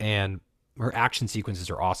awesome. And her action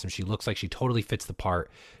sequences are awesome. She looks like she totally fits the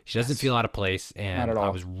part. She doesn't Yes. feel out of place. Not And at I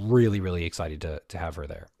all. was really, really excited to have her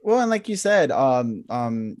there. Well, and like you said,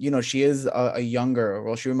 she is a younger.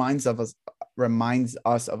 Well, she reminds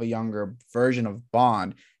us of a younger version of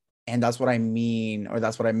Bond, and that's what I mean, or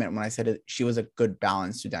that's what I meant when I said it. She was a good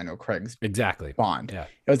balance to Daniel Craig's Exactly. Bond. Yeah.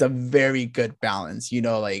 It was a very good balance.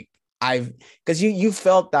 Like because you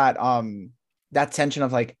felt that tension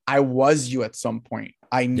of like I was you at some point.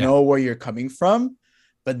 I Yeah. know where you're coming from,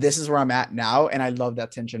 but this is where I'm at now. And I love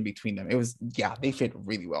that tension between them. It was, yeah, they fit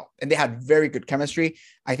really well. And they had very good chemistry.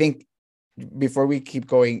 I think before we keep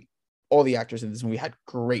going, all the actors in this movie had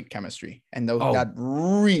great chemistry. And those Oh, that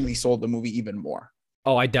really sold the movie even more.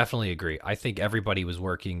 oh, I definitely agree. I think everybody was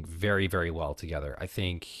working very, very well together. I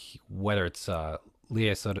think whether it's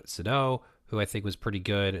Leah Sado, who I think was pretty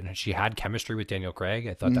good, and she had chemistry with Daniel Craig.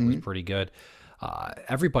 I thought that was Mhm. pretty good.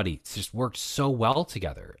 Everybody just worked so well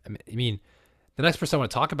together. I mean, the next person I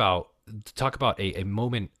want to talk about a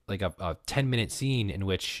moment like a 10-minute scene in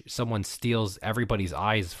which someone steals everybody's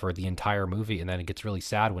eyes for the entire movie, and then it gets really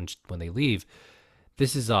sad when they leave.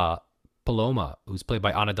 This is Paloma, who's played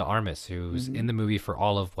by Ana de Armas, who's in Mhm. the movie for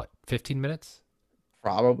all of what, 15 minutes?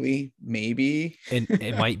 Probably, maybe. And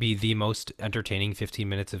it might be the most entertaining 15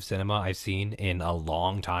 minutes of cinema I've seen in a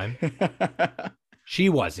long time. She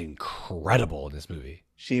was incredible in this movie.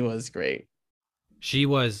 She was great. She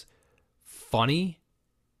was funny,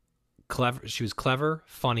 clever. She was clever,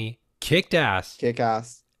 funny, kicked ass, Kick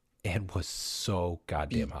ass. and was so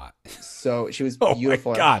goddamn Be- hot. so she was Oh my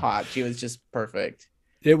beautiful and god. hot. She was just perfect.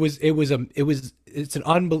 It's an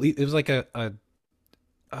unbelievable, it was like a oh,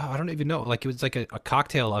 I don't even know. Like it was like a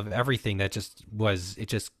cocktail of everything that it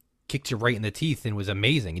just kicked you right in the teeth and was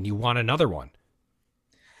amazing. And you want another one,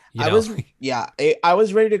 you I know? was, yeah, I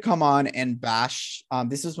was ready to come on and bash.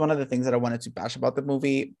 This is one of the things that I wanted to bash about the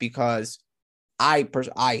movie because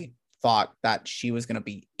I thought that she was gonna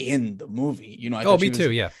be in the movie. You know, I Oh, thought me she was.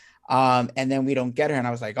 too. Yeah. And then we don't get her, and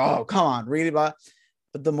I was like, oh, come on, really? But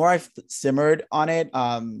the more I've simmered on it,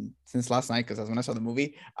 since last night, because that's when I saw the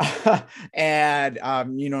movie, and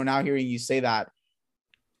now hearing you say that,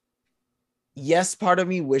 yes, part of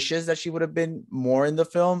me wishes that she would have been more in the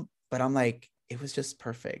film, but I'm like, it was just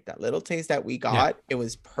perfect. That little taste that we Yeah. got, it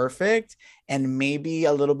was perfect. And maybe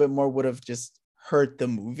a little bit more would have just hurt the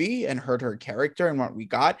movie and hurt her character and what we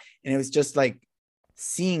got. And it was just like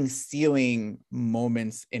seeing stealing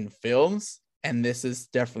moments in films. And this is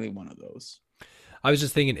definitely one of those. I was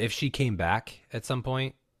just thinking if she came back at some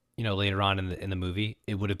point, later on in the movie,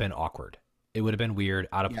 it would have been awkward. It would have been weird,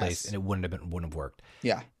 out of place, and Yes. it wouldn't have worked.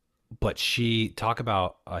 Yeah, But she talk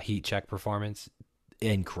about a heat check performance,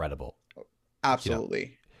 incredible. You know,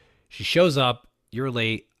 absolutely. she shows up, you're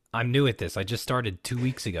late. I'm new at this. I just started 2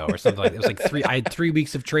 weeks ago or something like that. It was like I had 3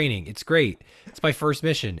 weeks of training. It's great. It's my first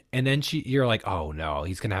mission. And then you're like, oh no,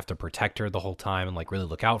 he's gonna have to protect her the whole time and like really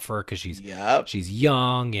look out for her because Yep. she's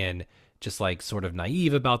young and just like sort of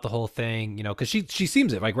naive about the whole thing, because she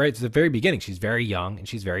seems it like right at the very beginning. She's very young and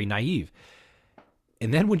she's very naive.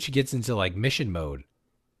 And then when she gets into like mission mode,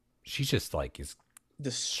 she's just like she's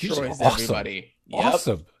just Destroys awesome. everybody. Yep.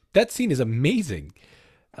 Awesome. That scene is amazing.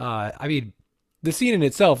 I mean, the scene in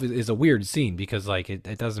itself is a weird scene because like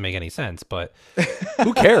it doesn't make any sense, but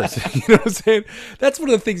who cares? You know what I'm saying? That's one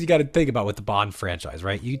of the things you got to think about with the Bond franchise,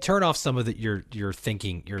 right? You turn off some of your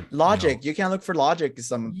thinking, Logic. You can't look for logic in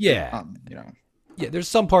some, yeah, you know. yeah. There's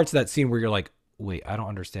some parts of that scene where you're like, wait, I don't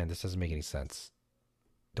understand. This doesn't make any sense.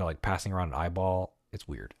 They're like passing around an eyeball. It's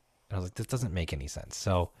weird. And I was like, this doesn't make any sense.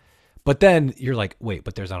 So, but then you're like, wait,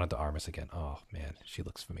 but there's Ana de Armas again. Oh man, she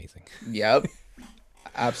looks amazing. Yep.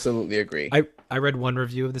 Absolutely agree. I read one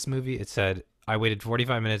review of this movie. It said I waited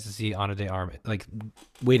 45 minutes to see Ana de Armas, like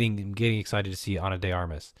waiting and getting excited to see Ana de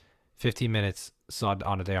Armas. 15 minutes saw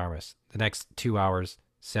Ana de Armas. The next 2 hours,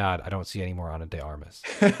 sad. I don't see any more Ana de Armas.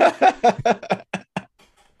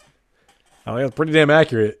 Oh, that's pretty damn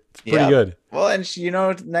accurate. It's pretty Yeah. good. Well, and she,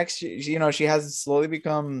 next, she has slowly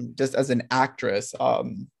become just as an actress,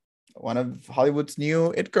 one of Hollywood's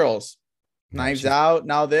new it girls. Yeah, Knives she's- Out,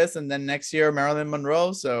 now this, and then next year Marilyn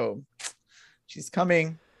Monroe. So she's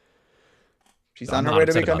coming. She's I'm on her not way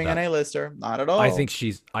to upset about becoming an that. A-lister. Not at all. I think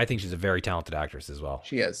she's a very talented actress as well.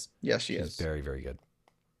 she is. Yes, she She's is. very, very good.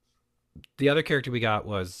 The other character we got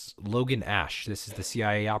was Logan Ash. This is the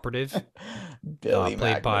CIA operative, Billy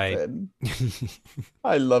played by Magnuson.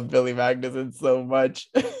 I love Billy Magnuson so much.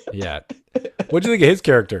 yeah. What'd you think of his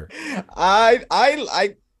character? I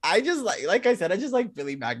just like I said, I just like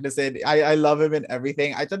Billy Magnuson. I love him in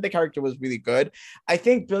everything. I thought the character was really good. I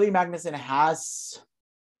think Billy Magnuson has,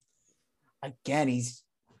 again,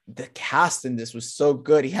 the cast in this was so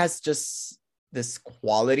good. He has just this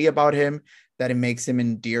quality about him that it makes him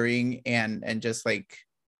endearing and just like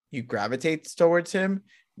you gravitate towards him.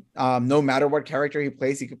 No matter what character he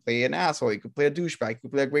plays, he could play an asshole, he could play a douchebag, he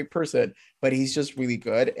could play a great person, but he's just really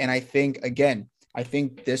good. And I think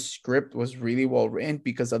this script was really well written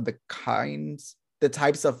because of the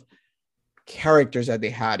types of characters that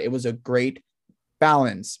they had. It was a great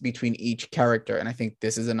balance between each character, and I think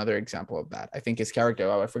this is another example of that. I think his character,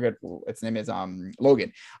 I forget its name is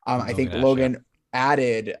Logan. I think Logan Ash, Logan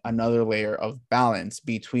added another layer of balance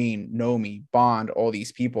between Nomi, Bond, all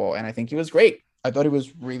these people, and I think he was great. I thought he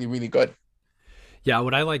was really, really good. Yeah,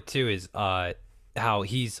 what I like too is how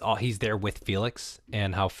he's there with Felix,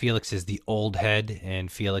 and how Felix is the old head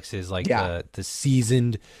and Felix is like Yeah, the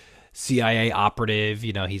seasoned CIA operative.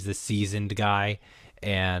 You know, he's the seasoned guy,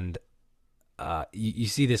 and you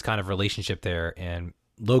see this kind of relationship there. And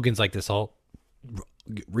Logan's like this whole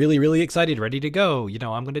really really excited, ready to go. You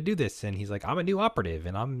know, I'm going to do this, and he's like, I'm a new operative,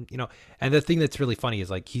 and I'm And the thing that's really funny is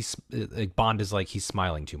like he's like Bond is like he's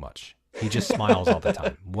smiling too much. He just smiles all the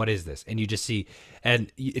time. What is this? And you just see,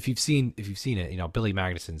 and if you've seen it, Billy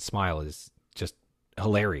Magnuson's smile is just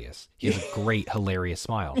hilarious. He has a great hilarious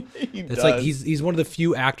smile. he It's like does. he's one of the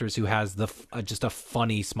few actors who has just a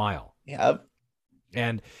funny smile, Yeah,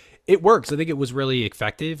 and it works. I think it was really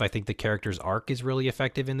effective. I think the character's arc is really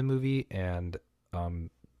effective in the movie, and um,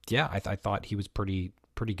 yeah, I thought he was pretty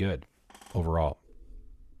good overall.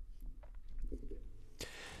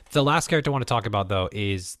 The last character I want to talk about though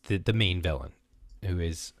is the main villain, who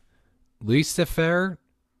is Lucifer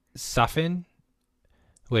Safin,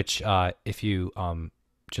 which if you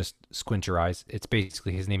just squint your eyes, it's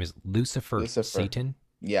basically his name is Lucifer Lucifer. Satan.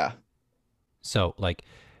 Yeah. So like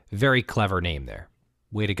very clever name there.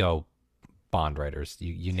 Way to go, Bond writers.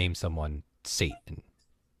 You name someone Satan.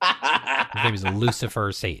 His name is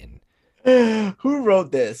Lucifer Satan. Who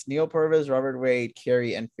wrote this? Neil Purvis, Robert Wade,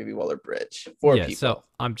 Carey, and Phoebe Waller-Bridge. Four Yeah, so people.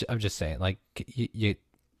 I'm just saying, like you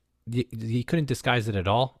couldn't disguise it at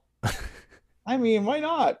all. I mean, why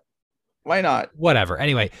not? Why not? Whatever.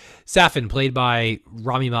 Anyway, Safin, played by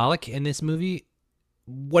Rami Malek in this movie.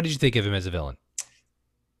 What did you think of him as a villain?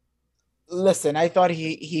 Listen, I thought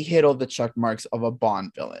he hit all the check marks of a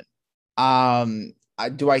Bond villain.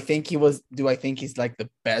 Do I think he was? Do I think he's like the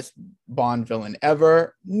best Bond villain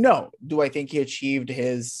ever? No. Do I think he achieved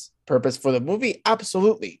his purpose for the movie?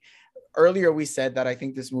 Absolutely. Earlier we said that I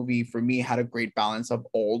think this movie for me had a great balance of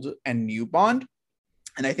old and new Bond,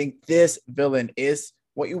 and I think this villain is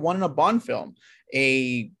what you want in a Bond film: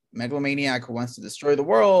 a megalomaniac who wants to destroy the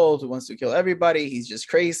world, who wants to kill everybody. He's just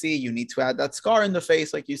crazy. You need to add that scar in the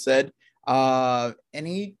face, like you said. And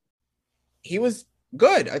he was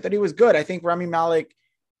good. I thought he was good. I think Rami Malek.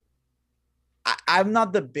 I'm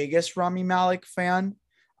not the biggest Rami Malek fan.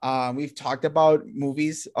 We've talked about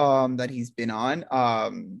movies that he's been on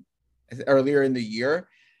earlier in the year,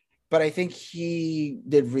 but I think he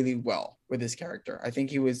did really well with his character. I think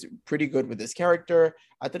he was pretty good with his character.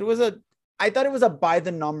 I thought it was a by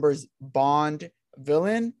the numbers Bond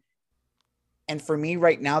villain, and for me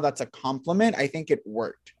right now that's a compliment. I think it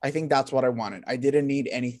worked. I think that's what I wanted. I didn't need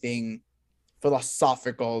anything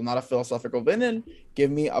philosophical, not a philosophical villain.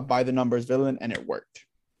 Give me a by the numbers villain, and it worked.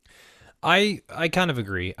 I kind of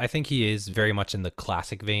agree. I think he is very much in the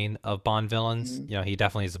classic vein of Bond villains. Mm-hmm. He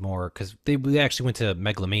definitely is more because they actually went to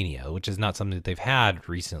megalomania, which is not something that they've had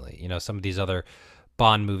recently. Some of these other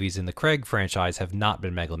Bond movies in the Craig franchise have not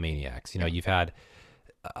been megalomaniacs. Yeah, You've had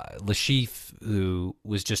Lashif, who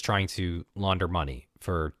was just trying to launder money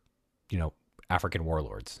for, you know, African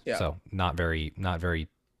warlords. yeah. So not very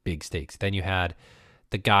big stakes. Then you had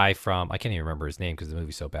the guy from I can't even remember his name because the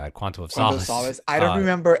movie's so bad. Quantum of Quantum of Solace. Solace. I don't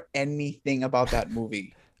remember anything about that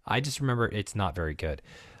movie. I just remember it's not very good.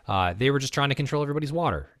 They were just trying to control everybody's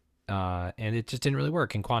water, and it just didn't really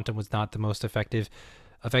work. And Quantum was not the most effective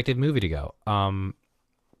movie to go. And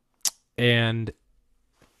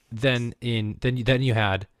then you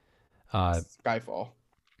had Skyfall.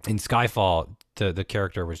 in Skyfall, the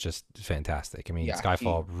character was just fantastic. I mean, Yeah,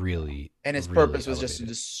 Skyfall really and his really purpose was just to elevated.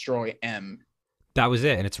 destroy M. That was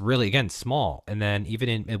it, and it's really again small. And then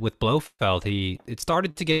even with Blofeld, it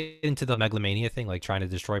started to get into the megalomania thing, like trying to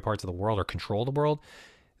destroy parts of the world or control the world.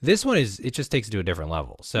 This one it just takes it to a different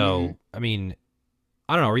level. Mm-hmm. So I mean,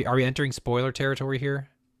 I don't know. Are we entering spoiler territory here?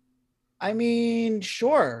 I mean,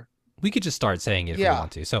 sure. We could just start saying it if we Yeah,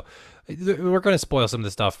 want to. So we're going to spoil some of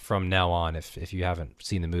the stuff from now on. If you haven't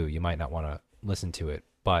seen the movie, you might not want to listen to it.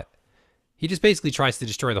 But he just basically tries to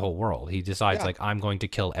destroy the whole world. He decides yeah. like I'm going to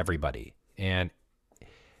kill everybody, and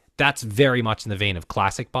that's very much in the vein of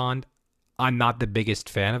classic Bond. I'm not the biggest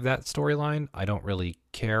fan of that storyline. I don't really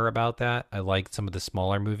care about that. I like some of the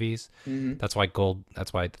smaller movies. Mm-hmm. That's why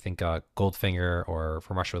I think Goldfinger or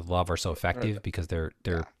From Russia with Love are so effective because they're Yeah.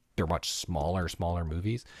 they're they're much smaller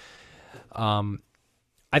movies. Um,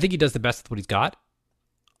 I think he does the best with what he's got.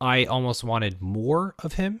 I almost wanted more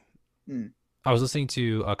of him. Mm. I was listening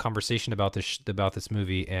to a conversation about this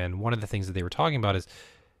movie, and one of the things that they were talking about is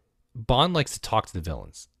Bond likes to talk to the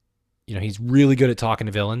villains. He's really good at talking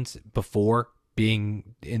to villains before being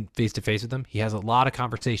in face to face with him. He has a lot of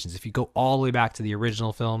conversations. If you go all the way back to the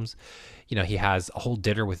original films, he has a whole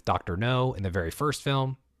dinner with Dr. No in the very first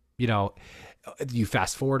film. You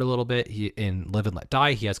fast forward a little bit, he in Live and Let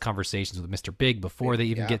Die, he has conversations with Mr. Big before they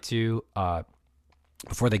even get to the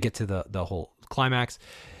whole climax.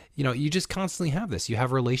 You just constantly have this. You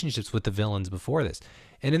have relationships with the villains before this.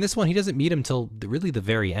 And in this one, he doesn't meet him till really the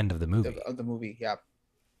very end of the movie. Yeah.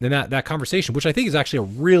 Then that conversation, which I think is actually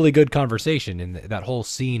a really good conversation, and that whole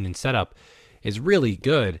scene and setup is really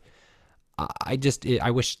good.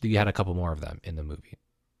 I wish you had a couple more of them in the movie.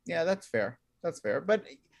 Yeah, that's fair. But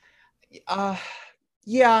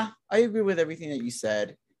yeah, I agree with everything that you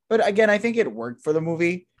said. But again, I think it worked for the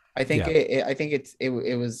movie. I think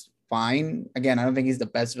it was fine. Again, I don't think he's the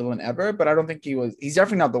best villain ever, but I don't think he's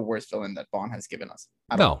definitely not the worst villain that Bond has given us.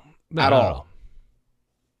 Not at all.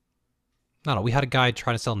 No, we had a guy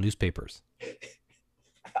trying to sell newspapers. You know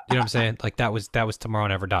what I'm saying? Like that was Tomorrow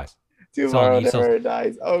Never Dies. Tomorrow Never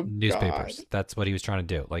Dies. Oh, newspapers. God. That's what he was trying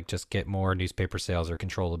to do. Like just get more newspaper sales or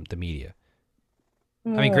control the media. I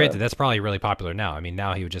mean, granted, that's probably really popular now. I mean,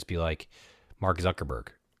 now he would just be like Mark Zuckerberg.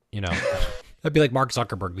 That'd be like Mark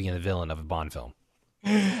Zuckerberg being the villain of a Bond film.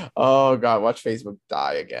 Oh God, watch Facebook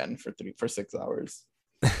die again for 6 hours.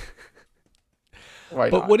 Why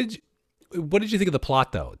not? What did you think of the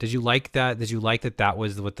plot though? Did you like that? Did you like that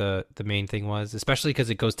was what the main thing was? Especially because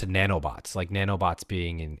it goes to nanobots, like nanobots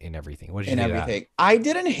being in everything. What did you think of that? I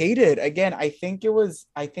didn't hate it. Again, I think it was,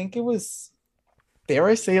 dare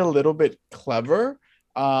I say, a little bit clever.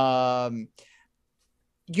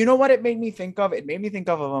 You know what it made me think of? It made me think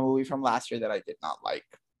of a movie from last year that I did not like.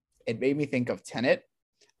 It made me think of Tenet,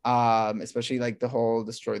 especially like the whole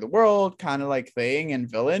destroy the world kind of like thing and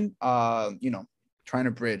villain, trying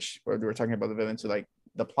to bridge where we were talking about the villain to like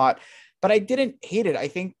the plot. But I didn't hate it. I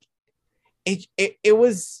think it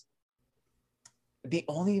was the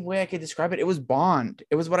only way I could describe it. It was Bond.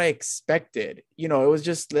 It was what I expected. It was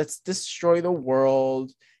just, let's destroy the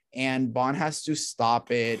world and Bond has to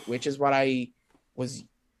stop it, which is what I was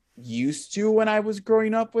used to when I was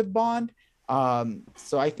growing up with Bond.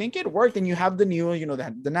 So I think it worked. And you have the new,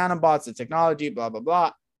 the nanobots, the technology, blah, blah,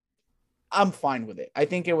 blah. I'm fine with it. I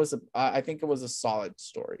think it was a solid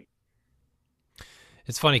story.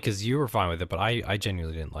 It's funny because you were fine with it, but I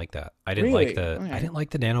genuinely didn't like that. I didn't like I didn't like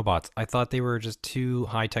the nanobots. I thought they were just too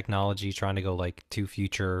high technology, trying to go like too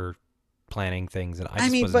future planning things, and I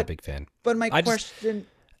wasn't a big fan. But my question.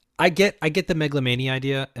 I get the megalomania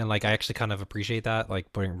idea, and like I actually kind of appreciate that,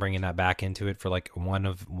 like bringing that back into it for like one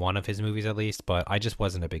of his movies at least. But I just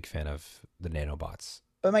wasn't a big fan of the nanobots.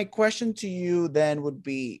 But my question to you then would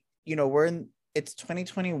be, it's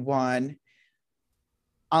 2021.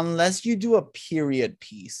 Unless you do a period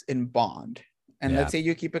piece in Bond, and let's say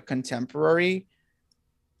you keep it contemporary,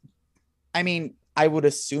 I mean, I would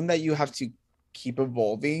assume that you have to keep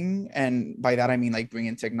evolving, and by that I mean like bring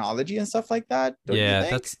in technology and stuff like that.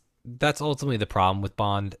 That's ultimately the problem with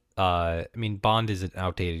Bond. I mean, Bond is an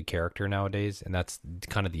outdated character nowadays, and that's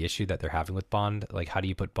kind of the issue that they're having with Bond. Like, how do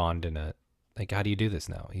you put Bond in how do you do this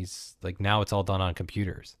now? He's like, now it's all done on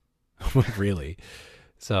computers, really.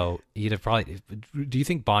 So he'd have probably. Do you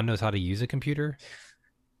think Bond knows how to use a computer?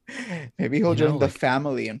 Maybe he'll join the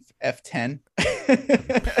family in F10.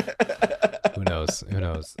 Who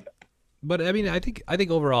knows? But I mean, I think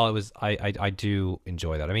overall it was. I do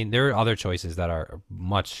enjoy that. I mean, there are other choices that are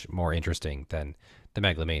much more interesting than the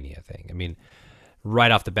megalomania thing. I mean,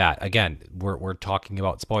 right off the bat, again, we're talking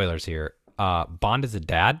about spoilers here. Bond is a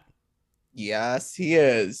dad. Yes, he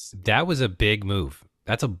is. That was a big move.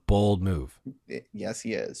 That's a bold move. Yes,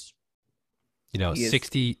 he is.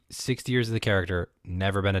 60 years of the character,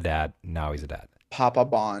 never been a dad. Now he's a dad. Papa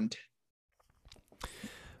Bond.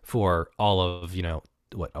 For all of,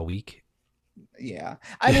 a week? Yeah.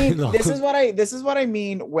 I mean, this is what I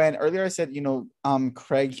mean when earlier I said,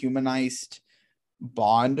 Craig humanized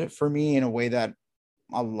Bond for me in a way that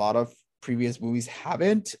a lot of previous movies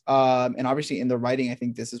haven't. And obviously in the writing, I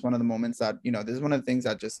think this is one of the moments that, this is one of the things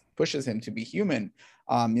that just pushes him to be human.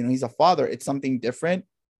 He's a father. It's something different.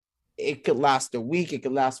 It could last a week. It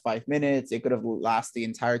could last 5 minutes. It could have lasted the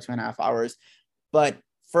entire 2.5 hours. But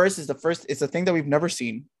it's a thing that we've never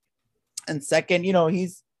seen. And second,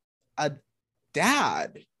 he's a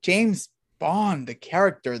dad. James Bond, the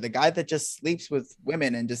character, the guy that just sleeps with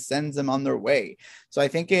women and just sends them on their way. So I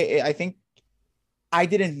think I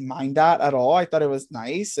didn't mind that at all. I thought it was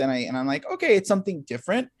nice. And I'm like, okay, it's something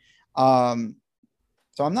different. So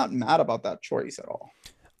I'm not mad about that choice at all.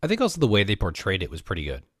 I think also the way they portrayed it was pretty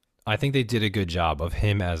good. I think they did a good job of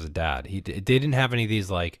him as a dad. They didn't have any of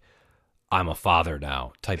these like, I'm a father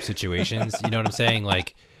now type situations. You know what I'm saying?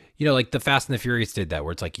 Like, like the Fast and the Furious did that,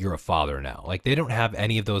 where it's like you're a father now. Like they don't have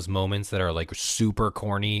any of those moments that are like super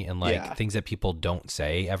corny and like Yeah. things that people don't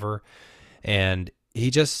say ever. And he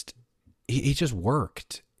just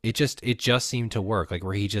worked. It just seemed to work, like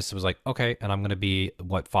where he just was like, okay, and I'm gonna be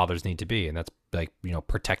what fathers need to be, and that's like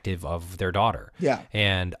protective of their daughter. Yeah.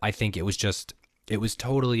 And I think it was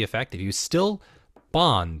totally effective. He was still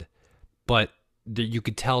Bond, but you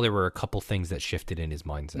could tell there were a couple things that shifted in his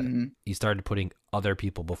mindset. Hmm. He started putting other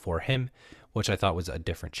people before him, which I thought was a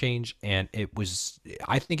different change, and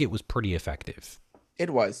I think it was pretty effective. It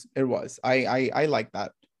was. It was. I like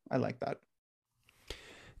that. I like that.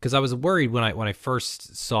 Because I was worried when I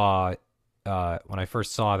first saw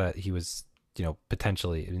that he was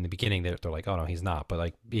potentially in the beginning. They're like, oh no, he's not, but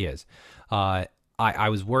like he is. I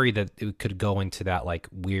was worried that it could go into that like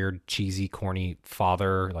weird, cheesy, corny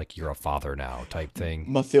father, like you're a father now type thing.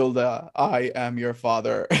 Mathilda, I am your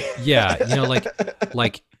father. Yeah,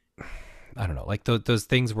 like I don't know, like those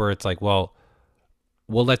things where it's like, well,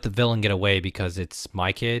 we'll let the villain get away because it's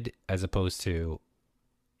my kid, as opposed to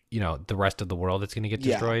the rest of the world that's going to get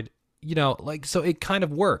Yeah. destroyed. Like, so it kind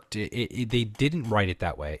of worked. They didn't write it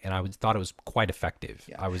that way, and thought it was quite effective.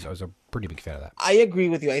 Yeah. I was a pretty big fan of that. I agree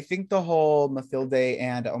with you. I think the whole Mathilde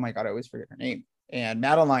and oh my god, I always forget her name, and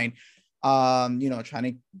Madeline, trying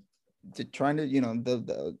to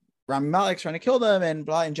the Rami Malek's trying to kill them and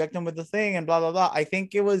blah, inject them with the thing and blah blah blah. I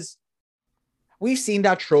think we've seen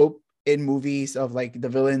that trope in movies of like the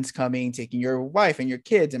villains coming, taking your wife and your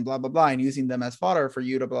kids and blah blah blah, and using them as fodder for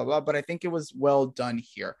you to blah blah. But I think it was well done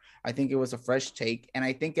here. I think it was a fresh take, and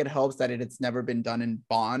I think it helps that it's never been done in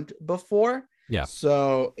Bond before. Yeah,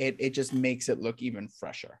 So it just makes it look even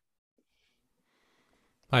fresher.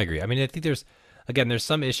 I agree. I mean, I think there's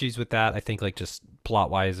some issues with that. I think like just plot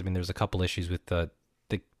wise. I mean, there's a couple issues with the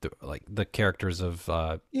characters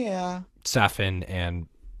of Yeah. Safin and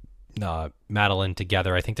Madeline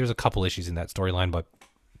together. I think there's a couple issues in that storyline, but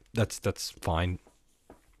that's fine.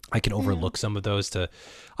 I can overlook some of those. I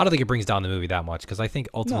don't think it brings down the movie that much, because I think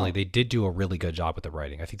ultimately No. they did do a really good job with the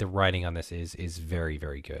writing. I think the writing on this is very,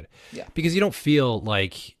 very good. Yeah. Because you don't feel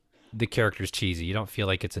like the character's cheesy. You don't feel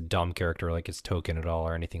like it's a dumb character, like it's token at all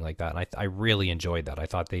or anything like that. And I really enjoyed that. I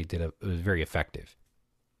thought it was very effective.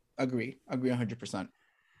 Agree 100%.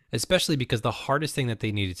 Especially because the hardest thing that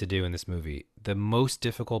they needed to do in this movie, the most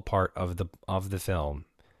difficult part of the film,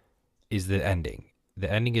 is the ending. The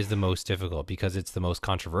ending is the most difficult because it's the most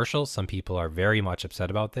controversial. Some people are very much upset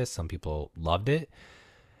about this. Some people loved it.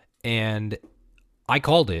 And I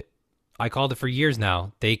called it. I called it for years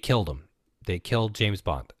now. They killed him. They killed James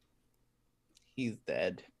Bond. He's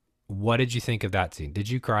dead. What did you think of that scene? Did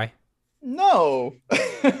you cry? No.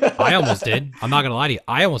 I almost did. I'm not gonna lie to you.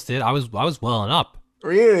 I almost did. I was welling up.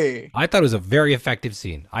 Really? I thought it was a very effective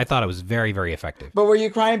scene. I thought it was very, very effective. But were you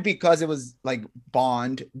crying because it was like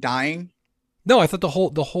Bond dying? No, I thought the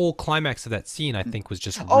whole climax of that scene, I think, was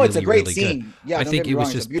just Oh, it's a really, great really scene. good. Yeah, I don't think get me it was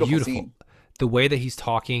wrong, it's just a beautiful beautiful. scene. The way that he's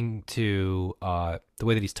talking to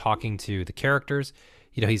the characters,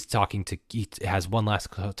 he has one last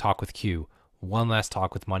talk with Q, one last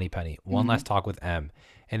talk with Moneypenny, one last talk with M,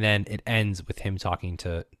 and then it ends with him talking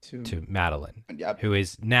to Madeline, Yep. who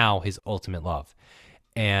is now his ultimate love.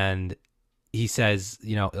 And he says,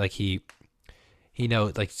 like he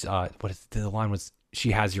knows, like what is the line was,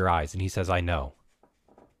 she has your eyes, and he says, I know.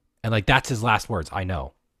 And like that's his last words, I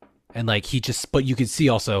know. And like but you can see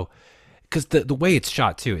also, because the way it's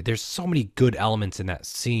shot too, there's so many good elements in that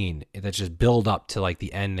scene that just build up to like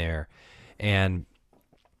the end there. And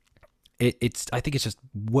I think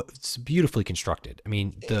it's beautifully constructed. I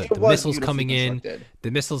mean, the missiles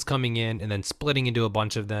coming in, and then splitting into a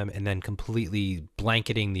bunch of them, and then completely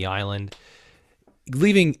blanketing the island,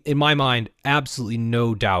 leaving, in my mind, absolutely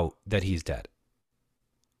no doubt that he's dead.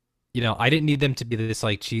 I didn't need them to be this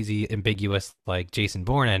like cheesy, ambiguous, like Jason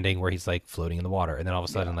Bourne ending where he's like floating in the water, and then all of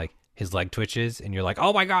a sudden like his leg twitches, and you're like,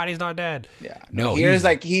 oh my god, he's not dead. Yeah. No, here's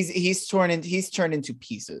like he's turned into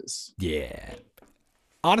pieces. Yeah.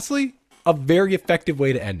 Honestly, a very effective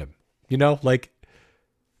way to end him. Like,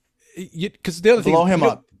 because the other thing, Blow him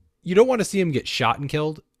up. You don't want to see him get shot and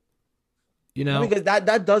killed. No, because that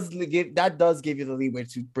does give you the leeway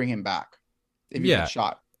to bring him back if you get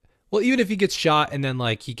shot. Well, even if he gets shot and then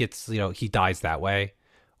like he gets, he dies that way,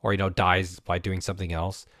 or dies by doing something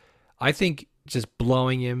else, I think just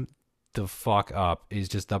blowing him the fuck up is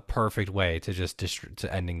just the perfect way to just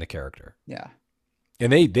to ending the character. Yeah.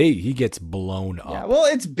 And he gets blown up. Yeah, well,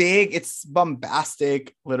 it's big, it's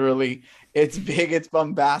bombastic, literally. It's big, it's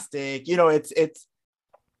bombastic.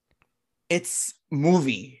 It's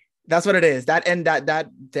movie. That's what it is. That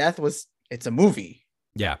death it's a movie.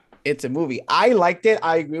 Yeah. it's a movie. I liked it.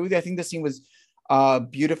 I agree with you. I think the scene was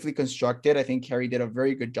beautifully constructed. I think Carrie did a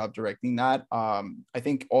very good job directing that. I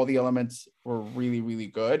think all the elements were really, really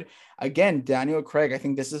good. Again, Daniel Craig, I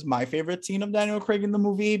think this is my favorite scene of Daniel Craig in the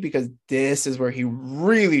movie because this is where he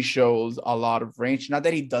really shows a lot of range. Not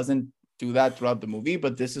that he doesn't do that throughout the movie,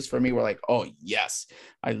 but this is for me, we're like, oh yes,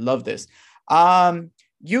 I love this.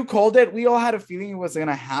 You called it. We all had a feeling it was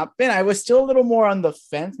gonna happen. I was still a little more on the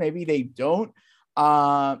fence. Maybe they don't.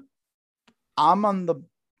 Uh, I'm on the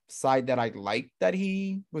side that I like that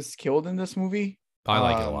he was killed in this movie. I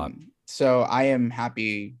like it a lot. So I am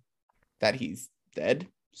happy that he's dead.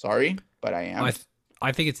 Sorry, but I am.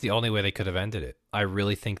 I think it's the only way they could have ended it. I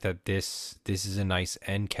really think that this is a nice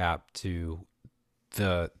end cap to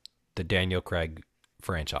the Daniel Craig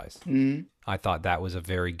franchise. Mhm. I thought that was a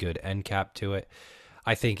very good end cap to it.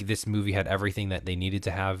 I think this movie had everything that they needed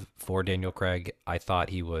to have for Daniel Craig. I thought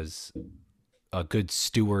he was a good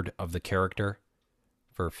steward of the character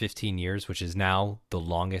for 15 years, which is now the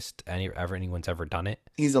longest anyone's ever done it.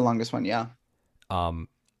 He's the longest one, yeah. But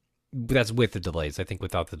that's with the delays. I think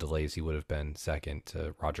without the delays, he would have been second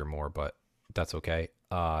to Roger Moore, but that's okay.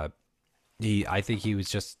 I think he was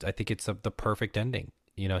just. I think it's the perfect ending.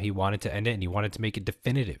 You know, he wanted to end it and he wanted to make it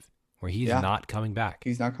definitive, where he's not coming back.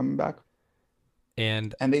 He's not coming back,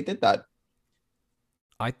 and they did that.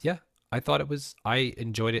 I thought it was. I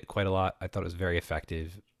enjoyed it quite a lot. I thought it was very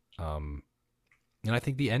effective. And I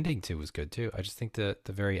think the ending too was good too. I just think the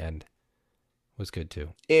very end was good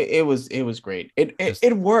too. It was great.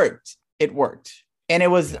 It worked. It worked, and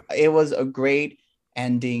it was a great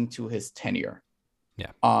ending to his tenure.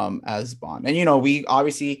 Yeah. As Bond, and we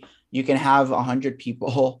obviously you can have 100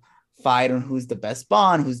 people fight on who's the best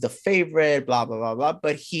Bond, who's the favorite, blah blah blah blah.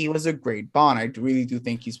 But he was a great Bond. I really do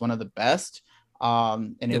think he's one of the best.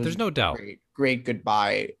 And there's no doubt. Great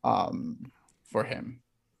goodbye. For him.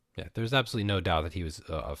 Yeah, there's absolutely no doubt that he was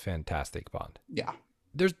a fantastic Bond. Yeah.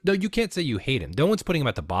 You can't say you hate him. No one's putting him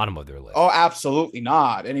at the bottom of their list. Oh, absolutely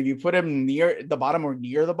not. And if you put him near the bottom or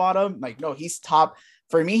near the bottom, like, no, he's top.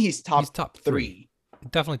 For me, he's top three.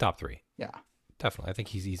 Definitely top three. Yeah. Definitely. I think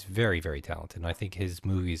he's very, very talented. And I think his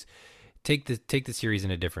movies take the series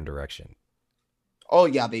in a different direction. Oh,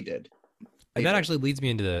 yeah, they did. And that actually leads me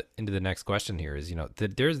into the next question here is,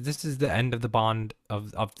 this is the end of the Bond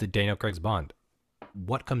of the Daniel Craig's Bond.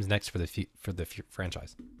 What comes next for the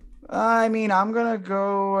franchise? I mean, I'm gonna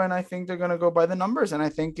go, and I think they're gonna go by the numbers, and I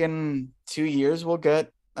think in 2 years we'll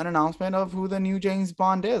get an announcement of who the new James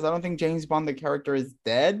Bond is. I don't think James Bond the character is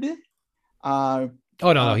dead. Oh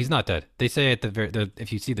no, he's not dead. They say at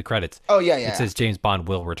if you see the credits. Oh yeah, it says James Bond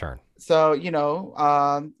will return. So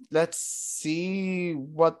let's see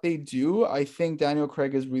what they do. I think Daniel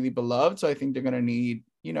Craig is really beloved, so I think they're gonna need.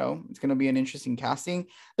 It's going to be an interesting casting.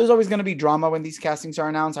 There's always going to be drama when these castings are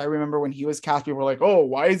announced. I remember when he was cast, people were like, oh,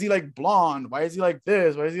 why is he like blonde? Why is he like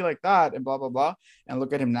this? Why is he like that? And blah, blah, blah. And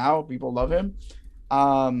look at him now. People love him.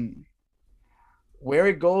 Where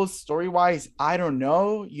it goes story-wise, I don't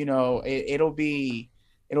know. It'll be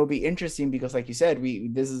interesting because, like you said,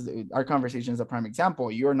 this is our conversation is a prime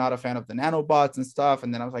example. You're not a fan of the nanobots and stuff.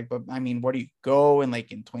 And then I was like, but I mean, where do you go in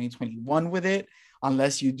 2021 with it?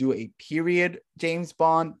 Unless you do a period James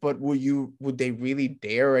Bond, but would they really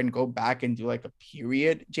dare and go back and do like a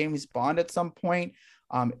period James Bond at some point?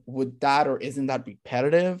 Would that, or isn't that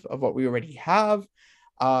repetitive of what we already have?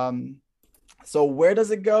 So where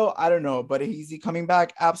does it go? I don't know, but is he coming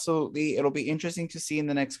back? Absolutely. It'll be interesting to see in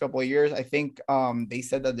the next couple of years. I think they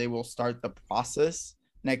said that they will start the process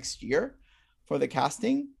next year for the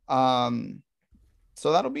casting.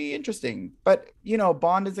 So that'll be interesting. But,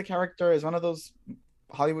 Bond is one of those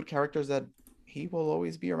Hollywood characters that he will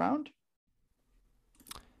always be around.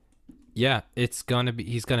 Yeah, he's going to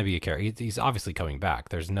be a character. He's obviously coming back.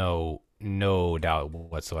 There's no doubt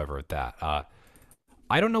whatsoever with that.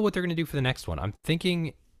 I don't know what they're going to do for the next one. I'm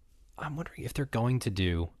wondering if they're going to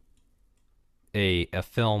do a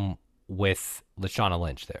film with Lashana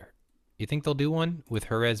Lynch there. You think they'll do one with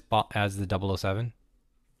her as the 007?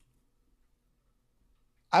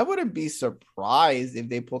 I wouldn't be surprised if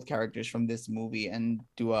they pulled characters from this movie and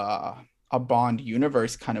do a Bond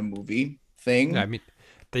universe kind of movie thing. Yeah, I mean,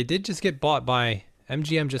 they did just get bought by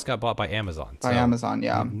MGM. Just got bought by Amazon. By Amazon,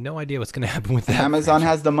 yeah. I have no idea what's going to happen with that. Amazon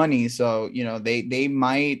has the money, so they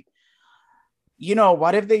might.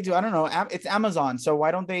 What if they do? I don't know. It's Amazon, so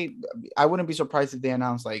why don't they? I wouldn't be surprised if they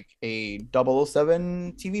announce like a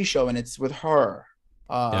 007 TV show and it's with her.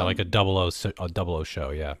 Like a double O show,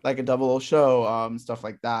 yeah. Like a 00 show, stuff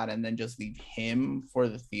like that, and then just leave him for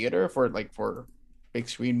the theater for big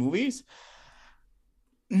screen movies.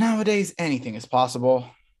 Nowadays, anything is possible.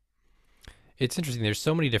 It's interesting. There's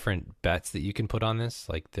so many different bets that you can put on this.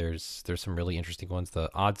 Like there's some really interesting ones. The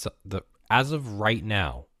odds the as of right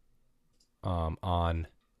now, on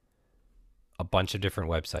a bunch of different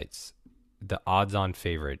websites, the odds-on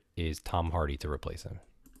favorite is Tom Hardy to replace him.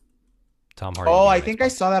 Tom Hardy to Oh, be I the next think I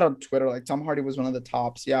Bond. saw that on Twitter. Like Tom Hardy was one of the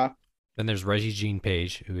tops. Yeah, Then there's Reggie Jean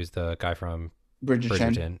Page, who is the guy from Bridgerton.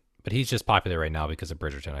 Bridgerton, but he's just popular right now because of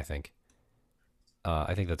Bridgerton. I think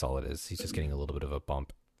that's all it is. He's just getting a little bit of a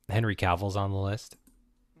bump. Henry Cavill's on the list.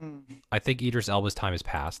 Hmm. I think Idris Elba's time is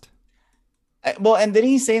past. Well, and didn't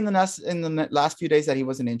he say in the last few days that he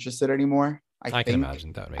wasn't interested anymore? I can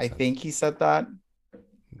imagine that would make I sense. think he said that.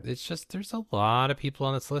 It's just there's a lot of people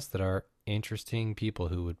on this list that are interesting people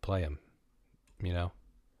who would play him. You know,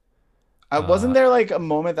 Wasn't uh, there like a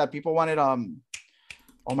moment that people wanted oh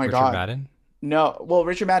my Richard god. Madden. No, well,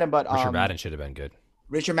 Richard Madden, but Richard Madden should have been good.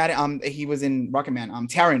 Richard Madden, he was in Rocket Man. Oh,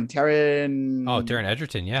 Taron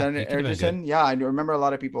Egerton. Yeah, Taron he could have been good. Egerton. Yeah, I remember a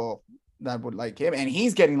lot of people that would like him, and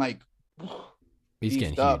he's getting like He's getting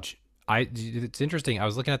beefed up. huge. It's interesting. I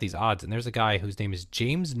was looking at these odds, and there's a guy whose name is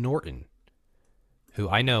James Norton, who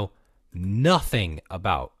I know nothing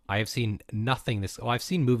about. I have seen nothing. I've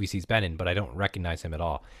seen movies he's been in, but I don't recognize him at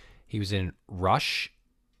all. He was in Rush.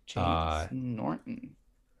 James Norton.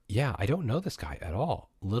 Yeah, I don't know this guy at all.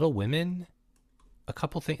 Little Women, a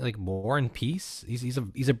couple things like War and Peace. He's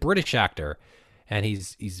a British actor, and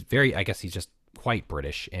he's very. I guess he's just quite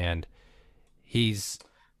British, and he's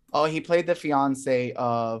Oh, he played the fiance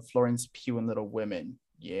of Florence Pugh in Little Women.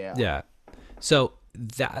 Yeah. yeah. So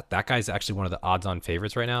that guy's actually one of the odds-on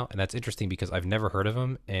favorites right now, and that's interesting because I've never heard of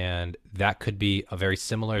him, and that could be a very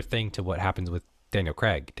similar thing to what happens with Daniel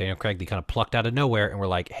Craig. Daniel Craig, they kind of plucked out of nowhere, and we're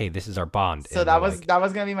like, "Hey, this is our Bond." So And we're like, that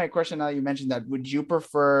was gonna be my question. Now you mentioned that, would you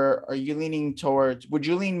prefer? Are you leaning towards? Would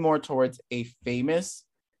you lean more towards a famous,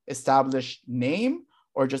 established name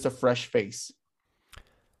or just a fresh face?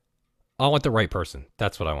 "I want the right person.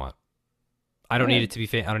 That's what I want. I don't All need right. it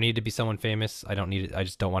to be. I don't need it to be someone famous. I don't need it. I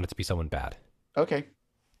just don't want it to be someone bad. Okay,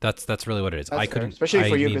 That's really what it is. I that's fair, couldn't. especially I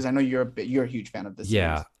for you need. because I know you're a huge fan of this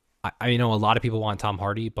Yeah, series. I know a lot of people want Tom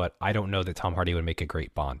Hardy, but I don't know that Tom Hardy would make a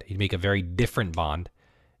great Bond. He'd make a very different Bond,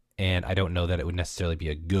 and I don't know that it would necessarily be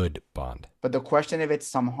a good Bond. But the question, if it's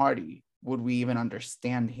Tom Hardy, would we even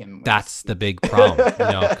understand him when he That's the speaks? big problem,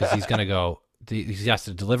 because he's gonna go. He has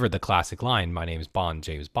to deliver the classic line, "My name is Bond,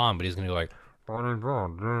 James Bond," but he's gonna go like, "Bond,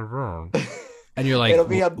 Bond, James Bond," and you're like, It'll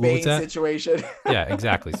be a What was Bane that?" situation. Yeah,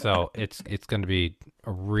 exactly. So it's going to be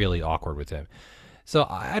really awkward with him. So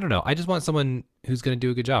I don't know. I just want someone who's going to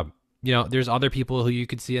do a good job. There's other people who you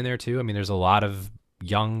could see in there too. I mean, there's a lot of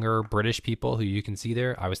younger British people who you can see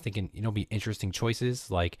there. I was thinking, be interesting choices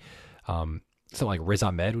like something like Riz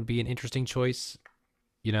Ahmed would be an interesting choice.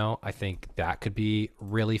 I think that could be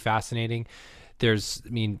really fascinating. Dev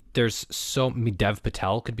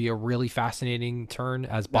Patel could be a really fascinating turn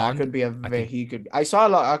as That Bond. could be a I very think he could. I saw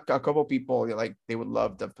a couple people like they would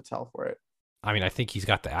love Dev Patel for it. I think he's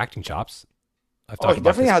got the acting chops. I've Oh, talked he about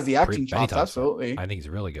definitely this has the acting many chops. times. Absolutely. I think he's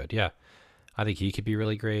really good. Yeah. I think he could be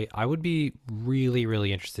really great. I would be really,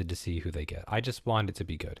 really interested to see who they get. I just want it to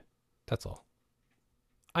be good. That's all.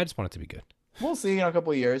 I just want it to be good. We'll see in a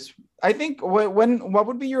couple of years. I think what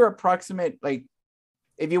would be your approximate, like,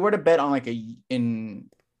 if you were to bet on like in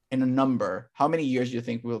a number, how many years do you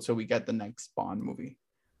think will till we get the next Bond movie?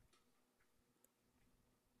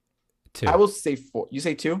 I Two. will say four. You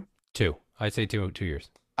say two? Two. I'd say 2 years.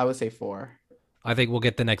 I would say four. I think we'll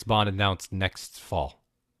get the next Bond announced next fall.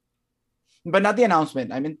 But not the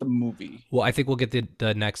announcement. I meant the movie. Well, I think we'll get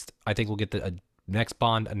the next. I think we'll get the next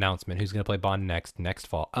Bond announcement. Who's going to play Bond next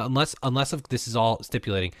fall? Unless if this is all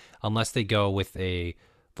stipulating, unless they go with a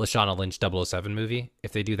Lashana Lynch 007 movie.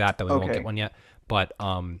 If they do that, then we won't Okay. get one yet. But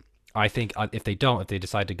I think if they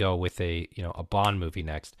decide to go with a Bond movie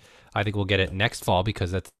next, I think we'll get it next fall because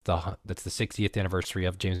that's the 60th anniversary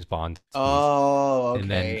of James Bond. Oh, And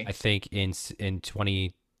then okay. I think in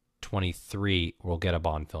 2023 we'll get a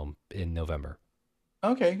Bond film in November.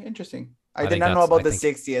 Okay, interesting. I I did think not know that's about I the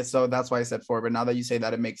think 60th, so that's why I said four. But now that you say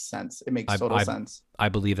that, it makes sense. It makes I total I sense. I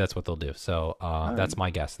believe that's what they'll do. So All right. that's my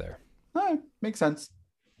guess there. All right, makes sense.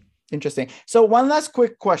 Interesting. So one last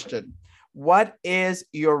quick question. What is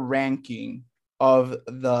your ranking of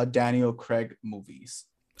the Daniel Craig movies?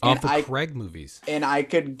 Of the Craig movies. And I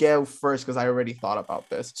could go first because I already thought about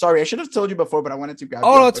this. Sorry, I should have told you before, but I wanted to grab you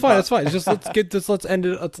Oh, no, off it's the fine. cuff. It's fine. Just let's end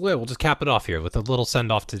it. We'll just cap it off here with a little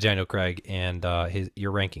send off to Daniel Craig and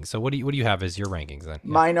your rankings. So what do you have as your rankings then?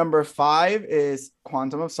 Yeah. My number 5 is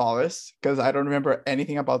Quantum of Solace because I don't remember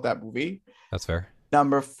anything about that movie. That's fair.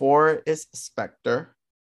 Number 4 is Spectre.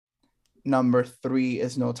 Number 3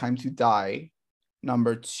 is No Time to Die.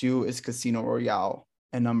 Number two is Casino Royale,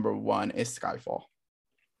 and number one is Skyfall.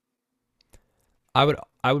 I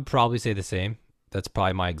would probably say the same. That's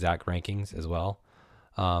probably my exact rankings as well.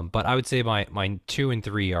 But I would say my two and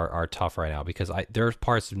three are tough right now because there's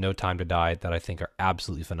parts of No Time to Die that I think are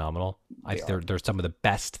absolutely phenomenal. They are. There's some of the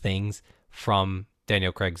best things from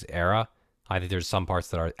Daniel Craig's era. I think there's some parts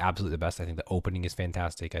that are absolutely the best. I think the opening is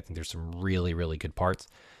fantastic. I think there's some really really good parts.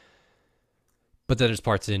 But then there's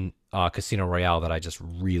parts in Casino Royale that I just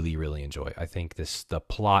really really enjoy. I think the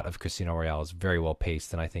plot of Casino Royale is very well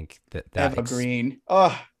paced, and I think Eva Green.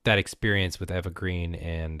 Oh, that experience with Eva Green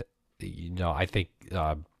and I think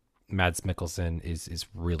Mads Mikkelsen is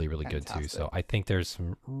really really good too. fantastic. So I think there's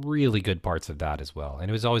some really good parts of that as well. And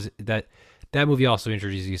it was always that movie also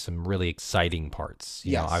introduced you some really exciting parts.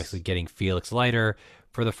 Obviously Yes. getting Felix Leiter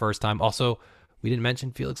for the first time. Also, we didn't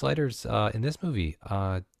mention Felix Leiter's in this movie.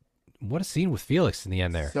 What a scene with Felix in the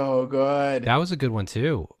end there. So good. That was a good one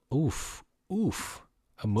too. Oof, oof,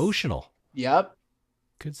 emotional. Yep.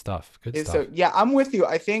 Good stuff. Good So stuff. yeah, I'm with you.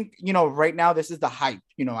 I think, right now this is the hype.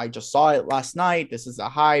 I just saw it last night. This is the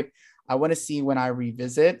hype. I want to see when I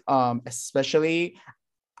revisit. Especially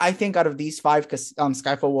I think out of these five, because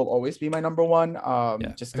Skyfall will always be my number one. Yeah,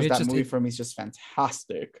 Just I mean because it's that just movie for me is just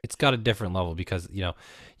fantastic. it's got a different level because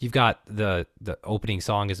you've got the opening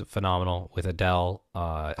song is phenomenal with Adele.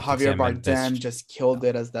 I think Javier Sam Mendes, Bardem just killed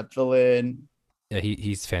it as that villain. yeah,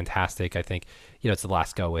 he's fantastic. I think it's the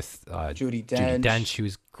last go with Judy Judy Dench, Dench,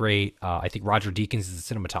 who's great. I think Roger Deakins is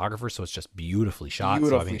the cinematographer, so it's just beautifully shot. So I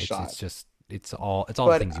beautifully mean, shot. it's all the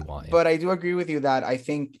but things you want. Yeah. but I do agree with you that I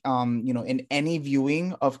think in any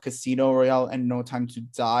viewing of Casino Royale and No Time to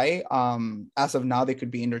Die, as of now they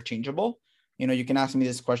could be interchangeable. You can ask me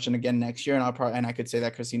this question again next year, and I could say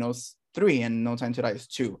that Casino's 3 and No Time to Die is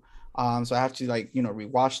 2. So I have to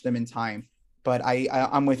rewatch them in time. But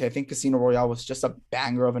I'm with you. I think Casino Royale was just a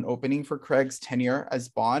banger of an opening for Craig's tenure as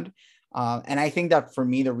Bond. And I think that for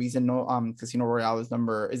me, the reason Casino Royale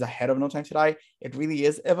is ahead of No Time to Die, it really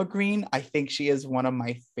is Eva Green. I think she is one of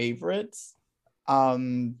my favorites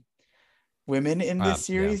um, women in this Yeah.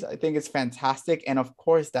 series. I think it's fantastic, and of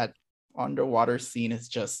course that underwater scene is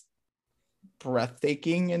just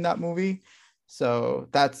breathtaking in that movie. So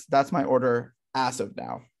that's my order as of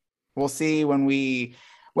now. We'll see when we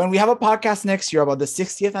have a podcast next year about the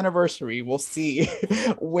 60th anniversary. We'll see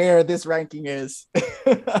where this ranking is.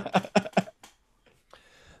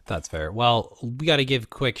 That's fair. Well, we got to give a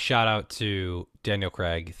quick shout out to Daniel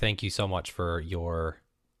Craig. Thank you so much for your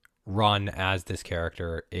run as this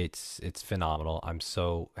character. It's phenomenal. I'm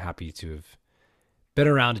so happy to have been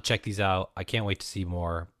around to check these out. I can't wait to see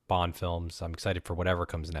more Bond films. I'm excited for whatever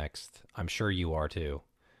comes next. I'm sure you are too.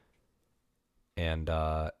 And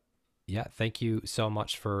yeah, thank you so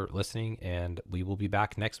much for listening, and we will be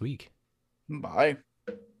back next week. Bye.